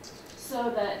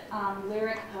 So that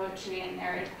lyric poetry and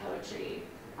narrative poetry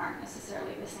aren't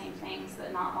necessarily the same things,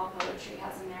 that not all poetry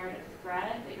has a narrative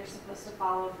thread that you're supposed to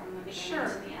follow from the beginning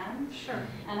to the end. Sure.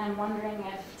 And I'm wondering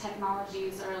if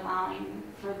technologies are allowing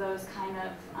for those kind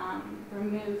of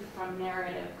removed from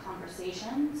narrative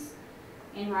conversations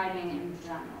in writing in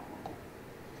general.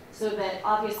 So that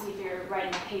obviously if you're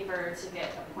writing a paper to get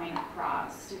a point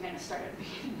across, you're going to start at the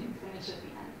beginning and finish at the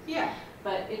end. Yeah.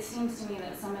 But it seems to me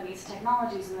that some of these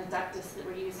technologies and the Ductus that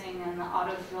we're using and the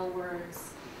autofill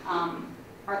words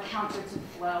are counter to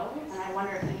flow, and I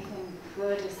wonder if anything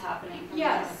good is happening from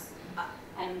this,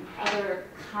 and other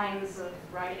kinds of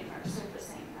writing are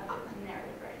surfacing other than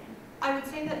narrative writing. I would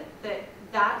say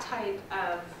that type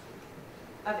of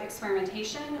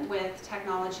experimentation with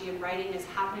technology and writing is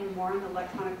happening more on the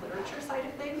electronic literature side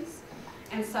of things,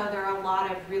 and so there are a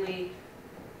lot of really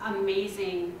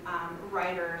amazing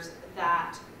writers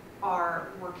that are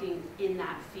working in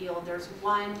that field. There's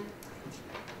one.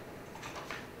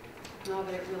 No,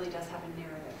 but it really does have a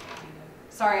narrative, kind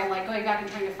of. Sorry, I'm like going back and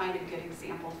trying to find a good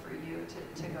example for you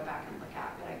to go back and look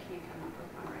at, but I can't come up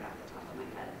with one right off the top of my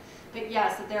head. But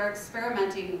yes, they're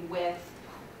experimenting with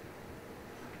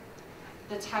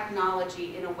the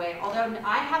technology in a way, although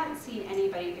I haven't seen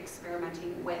anybody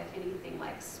experimenting with anything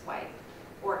like swipe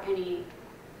or any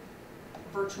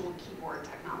virtual keyboard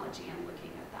technology and looking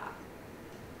at that.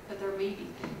 But there may be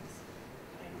things.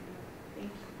 I don't know. Thank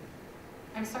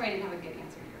you. I'm sorry I didn't have a good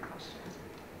answer to your question.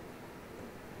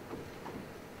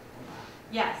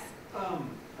 Yes?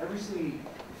 I recently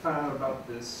found out about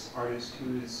this artist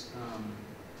who is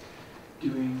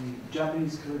doing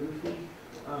Japanese calligraphy,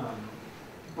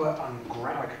 but on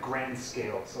like a grand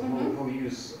scale. So he'll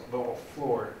use the whole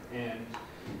floor, and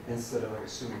instead of like a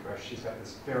sumi brush, she's got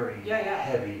this very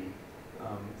heavy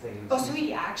thing. Oh, so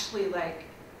he actually like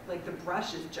the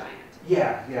brush is giant.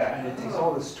 Yeah, and it takes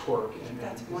all this torque and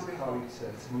That's his wonderful. colleague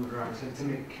to move it around to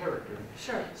make a character.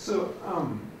 Sure. So,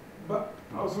 but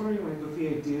I was wondering, like, with the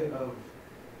idea of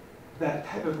that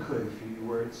type of calligraphy,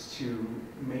 where it's to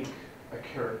make a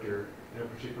character in a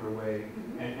particular way,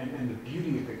 and the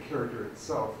beauty of the character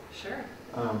itself, Sure.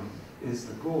 is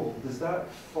the goal. Does that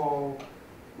fall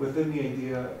within the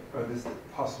idea, or this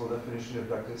possible definition of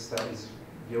Ductus that is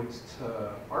yoked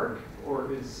to art,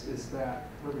 or is that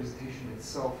representation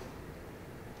itself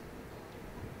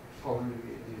fall under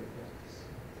the idea of Ductus?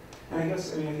 And I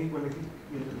guess, I think when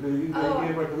the idea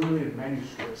of like illuminated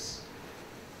manuscripts,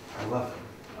 I love them.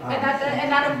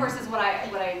 And that of course is what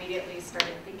I immediately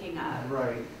started thinking of.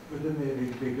 Right, but then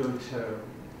they go to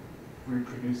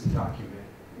reproduce the document,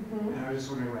 and I was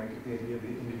just wondering, like, the idea of the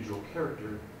individual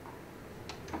character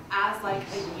As like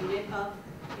a unit of,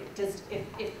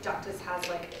 if Ductus has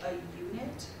like a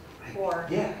unit, or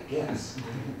yeah, I guess.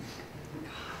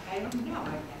 I don't know.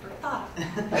 I've never thought.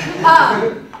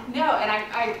 No, and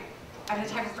I'm the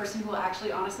type of person who will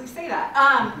actually honestly say that.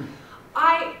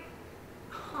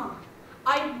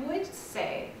 I would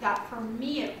say that for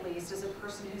me at least, as a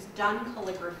person who's done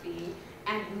calligraphy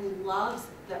and who loves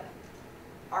the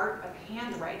art of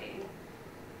handwriting,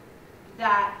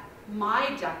 that my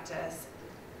Ductus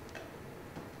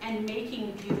and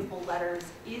making beautiful letters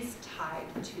is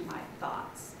tied to my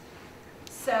thoughts.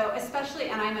 So especially,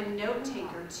 and I'm a note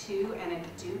taker too, and a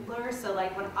doodler, so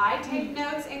like when I take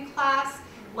notes in class,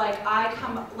 like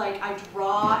I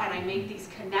draw and I make these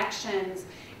connections.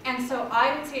 And so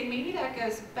I would say maybe that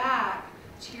goes back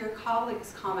to your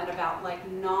colleague's comment about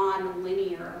like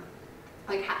non-linear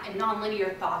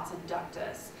thoughts of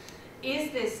Ductus.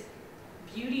 Is this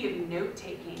beauty of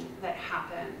note-taking that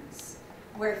happens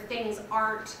where things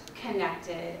aren't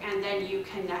connected and then you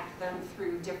connect them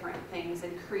through different things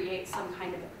and create some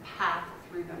kind of path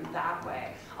through them that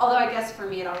way. Although I guess for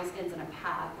me it always ends in a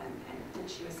path, and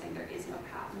she was saying there is no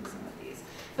path in some of these.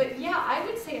 But yeah, I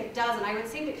would say it does, and I would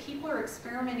say that people are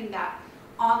experimenting that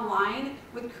online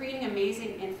with creating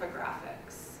amazing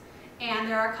infographics. And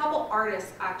there are a couple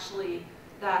artists actually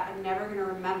that I'm never going to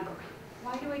remember.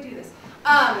 Why do I do this?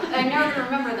 I'm never going to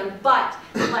remember them, but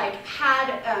like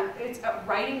it's a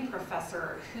writing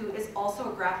professor who is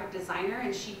also a graphic designer,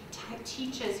 and she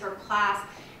teaches her class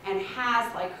and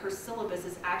has like her syllabus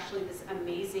is actually this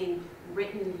amazing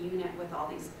written unit with all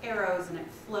these arrows, and it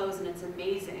flows, and it's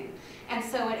amazing. And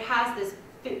so it has this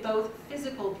both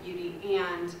physical beauty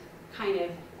and kind of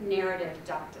narrative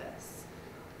Ductus.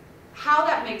 How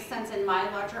that makes sense in my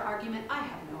larger argument, I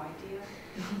have no idea.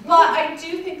 But I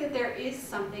do think that there is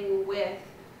something with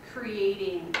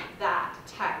creating that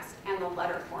text and the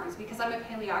letter forms, because I'm a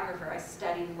paleographer, I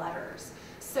study letters.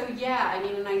 So yeah, I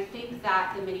mean, and I think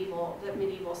that the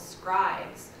medieval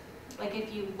scribes, like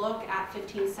if you look at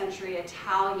 15th century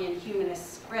Italian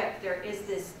humanist script, there is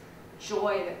this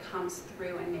joy that comes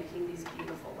through in making these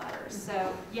beautiful letters.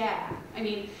 So yeah, I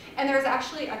mean, and there's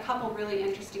actually a couple really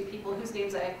interesting people whose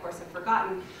names I of course have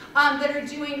forgotten, that are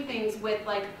doing things with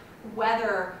like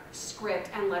whether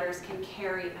script and letters can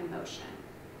carry emotion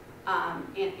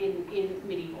in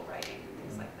medieval writing and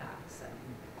things like that. So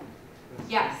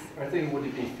yes. I think would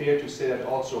it be fair to say that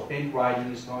also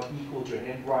handwriting is not equal to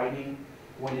handwriting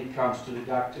when it comes to the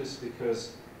Ductus,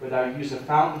 because whether I use a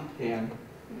fountain pen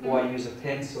or I use a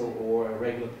pencil or a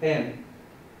regular pen,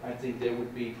 I think there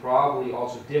would be probably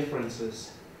also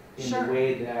differences in the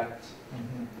way that.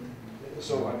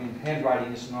 So I mean,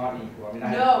 handwriting is not equal. I mean,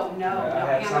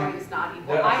 handwriting is not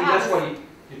equal. I think that's what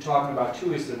you're talking about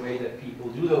too, is the way that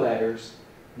people do the letters,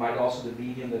 might also the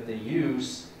medium that they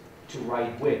use to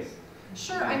write with.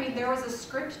 Sure. I mean, there was a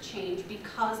script change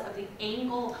because of the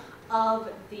angle of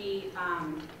the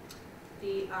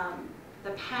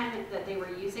pen that they were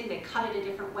using. They cut it a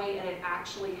different way, and it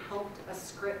actually helped a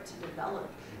script to develop.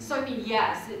 So I mean,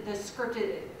 yes, the script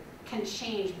can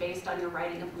change based on your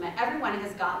writing implement. Everyone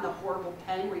has gotten the horrible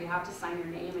pen where you have to sign your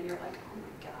name, and you're like, oh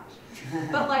my gosh.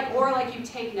 But like, or like you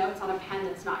take notes on a pen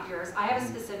that's not yours. I have a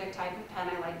specific type of pen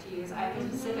I like to use. I have a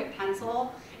specific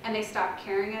pencil, and they stopped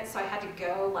carrying it, so I had to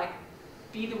go like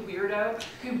be the weirdo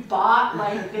who bought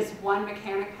like this one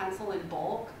mechanic pencil in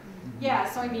bulk. Yeah,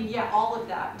 so I mean, yeah, all of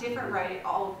that. Different writing,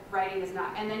 all writing is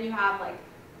not. And then you have like,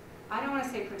 I don't want to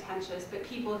say pretentious, but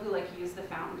people who like use the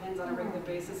fountain pens on a regular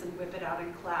basis and whip it out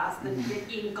in class, then get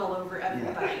ink all over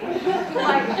everybody.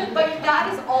 Like, but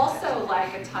that is also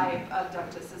like a type of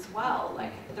Ductus as well.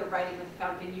 Like the writing with the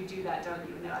fountain pen, you do that, don't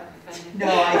you? No, I've offended.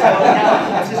 No, I don't.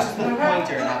 No, it's just the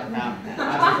pointer, not the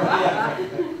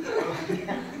fountain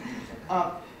pen.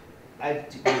 I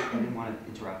didn't want to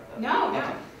interrupt though. No,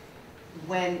 okay.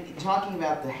 When talking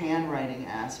about the handwriting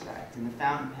aspect and the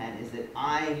fountain pen, is that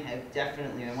I have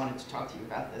definitely, I wanted to talk to you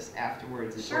about this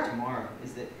afterwards or tomorrow,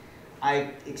 is that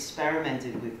I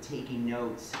experimented with taking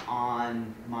notes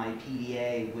on my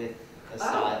PDA with a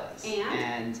stylus.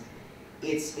 And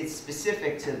it's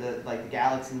specific to the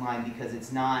Galaxy line because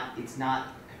it's not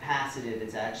capacitive,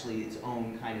 it's actually its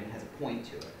own kind of has a point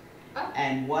to it.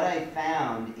 And what I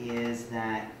found is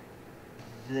that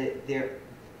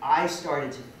I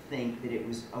started to think that it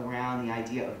was around the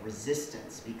idea of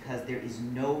resistance, because there is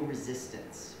no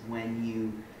resistance when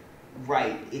you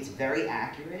write. It's very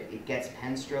accurate, it gets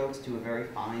pen strokes to a very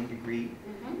fine degree,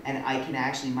 and I can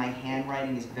actually, my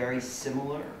handwriting is very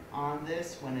similar on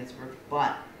this when it's,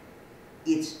 but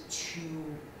it's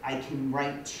I can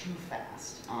write too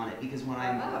fast on it, because when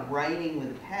I'm writing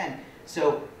with a pen,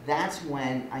 so that's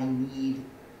when I need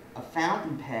a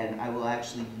fountain pen I will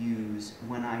actually use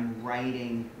when I'm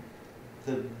writing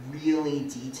the really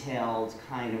detailed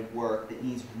kind of work that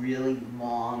needs really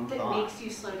long that thought. Makes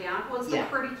you slow down. Well, it's the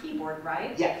QWERTY keyboard,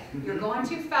 right? Yeah. You're going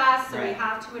too fast, so we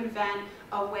have to invent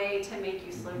a way to make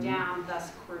you slow down, thus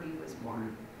QWERTY was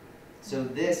born. So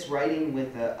this, writing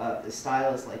with a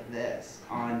stylus like this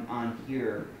on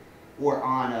here, or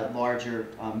on a larger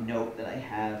note that I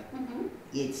have,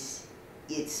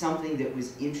 it's something that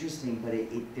was interesting, but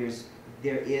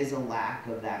there is a lack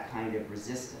of that kind of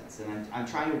resistance. And I'm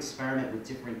trying to experiment with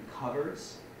different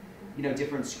covers, you know,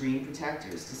 different screen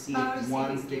protectors to see if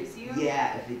ones that,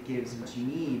 yeah, if it gives what you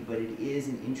need, but it is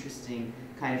an interesting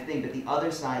kind of thing. But the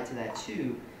other side to that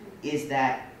too is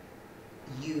that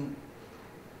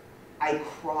I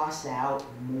cross out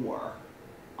more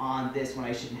on this when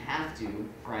I shouldn't have to,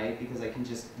 right? Because I can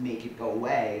just make it go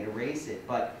away and erase it.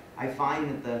 But I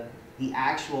find that the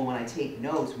actual, when I take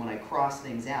notes, when I cross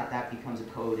things out, that becomes a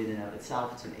code in and of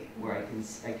itself to me, where I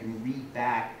can read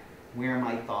back where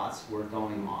my thoughts were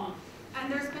going on.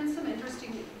 And there's been some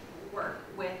interesting work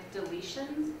with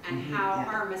deletions and how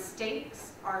our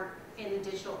mistakes are in the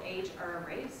digital age are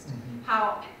erased.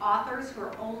 How authors who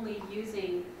are only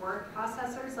using word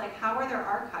processors, like how are their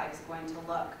archives going to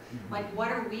look? Like what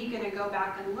are we going to go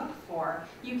back and look for?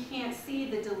 You can't see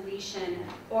the deletion,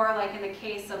 or like in the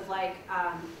case of like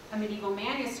a medieval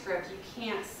manuscript, you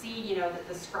can't see, you know, that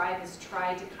the scribe has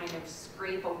tried to kind of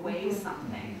scrape away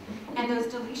something. And those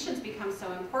deletions become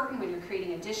so important when you're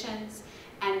creating editions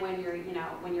and when you're, you know,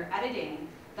 when you're editing,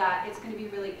 that it's going to be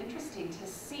really interesting to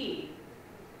see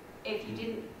if you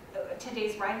didn't,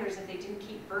 today's writers, if they didn't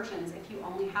keep versions, if you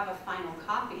only have a final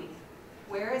copy,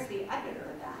 where is the editor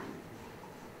then?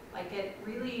 Like it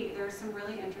really, there's some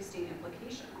really interesting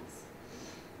implications.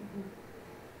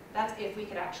 That's if we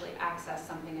could actually access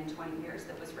something in 20 years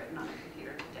that was written on a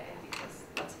computer today, because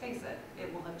let's face it,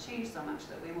 it will have changed so much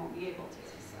that we won't be able to.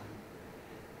 So.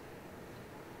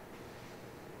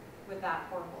 With that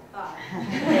horrible thought.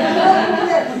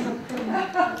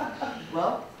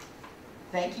 Well,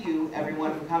 thank you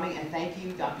everyone for coming, and thank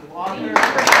you, Dr. Walker.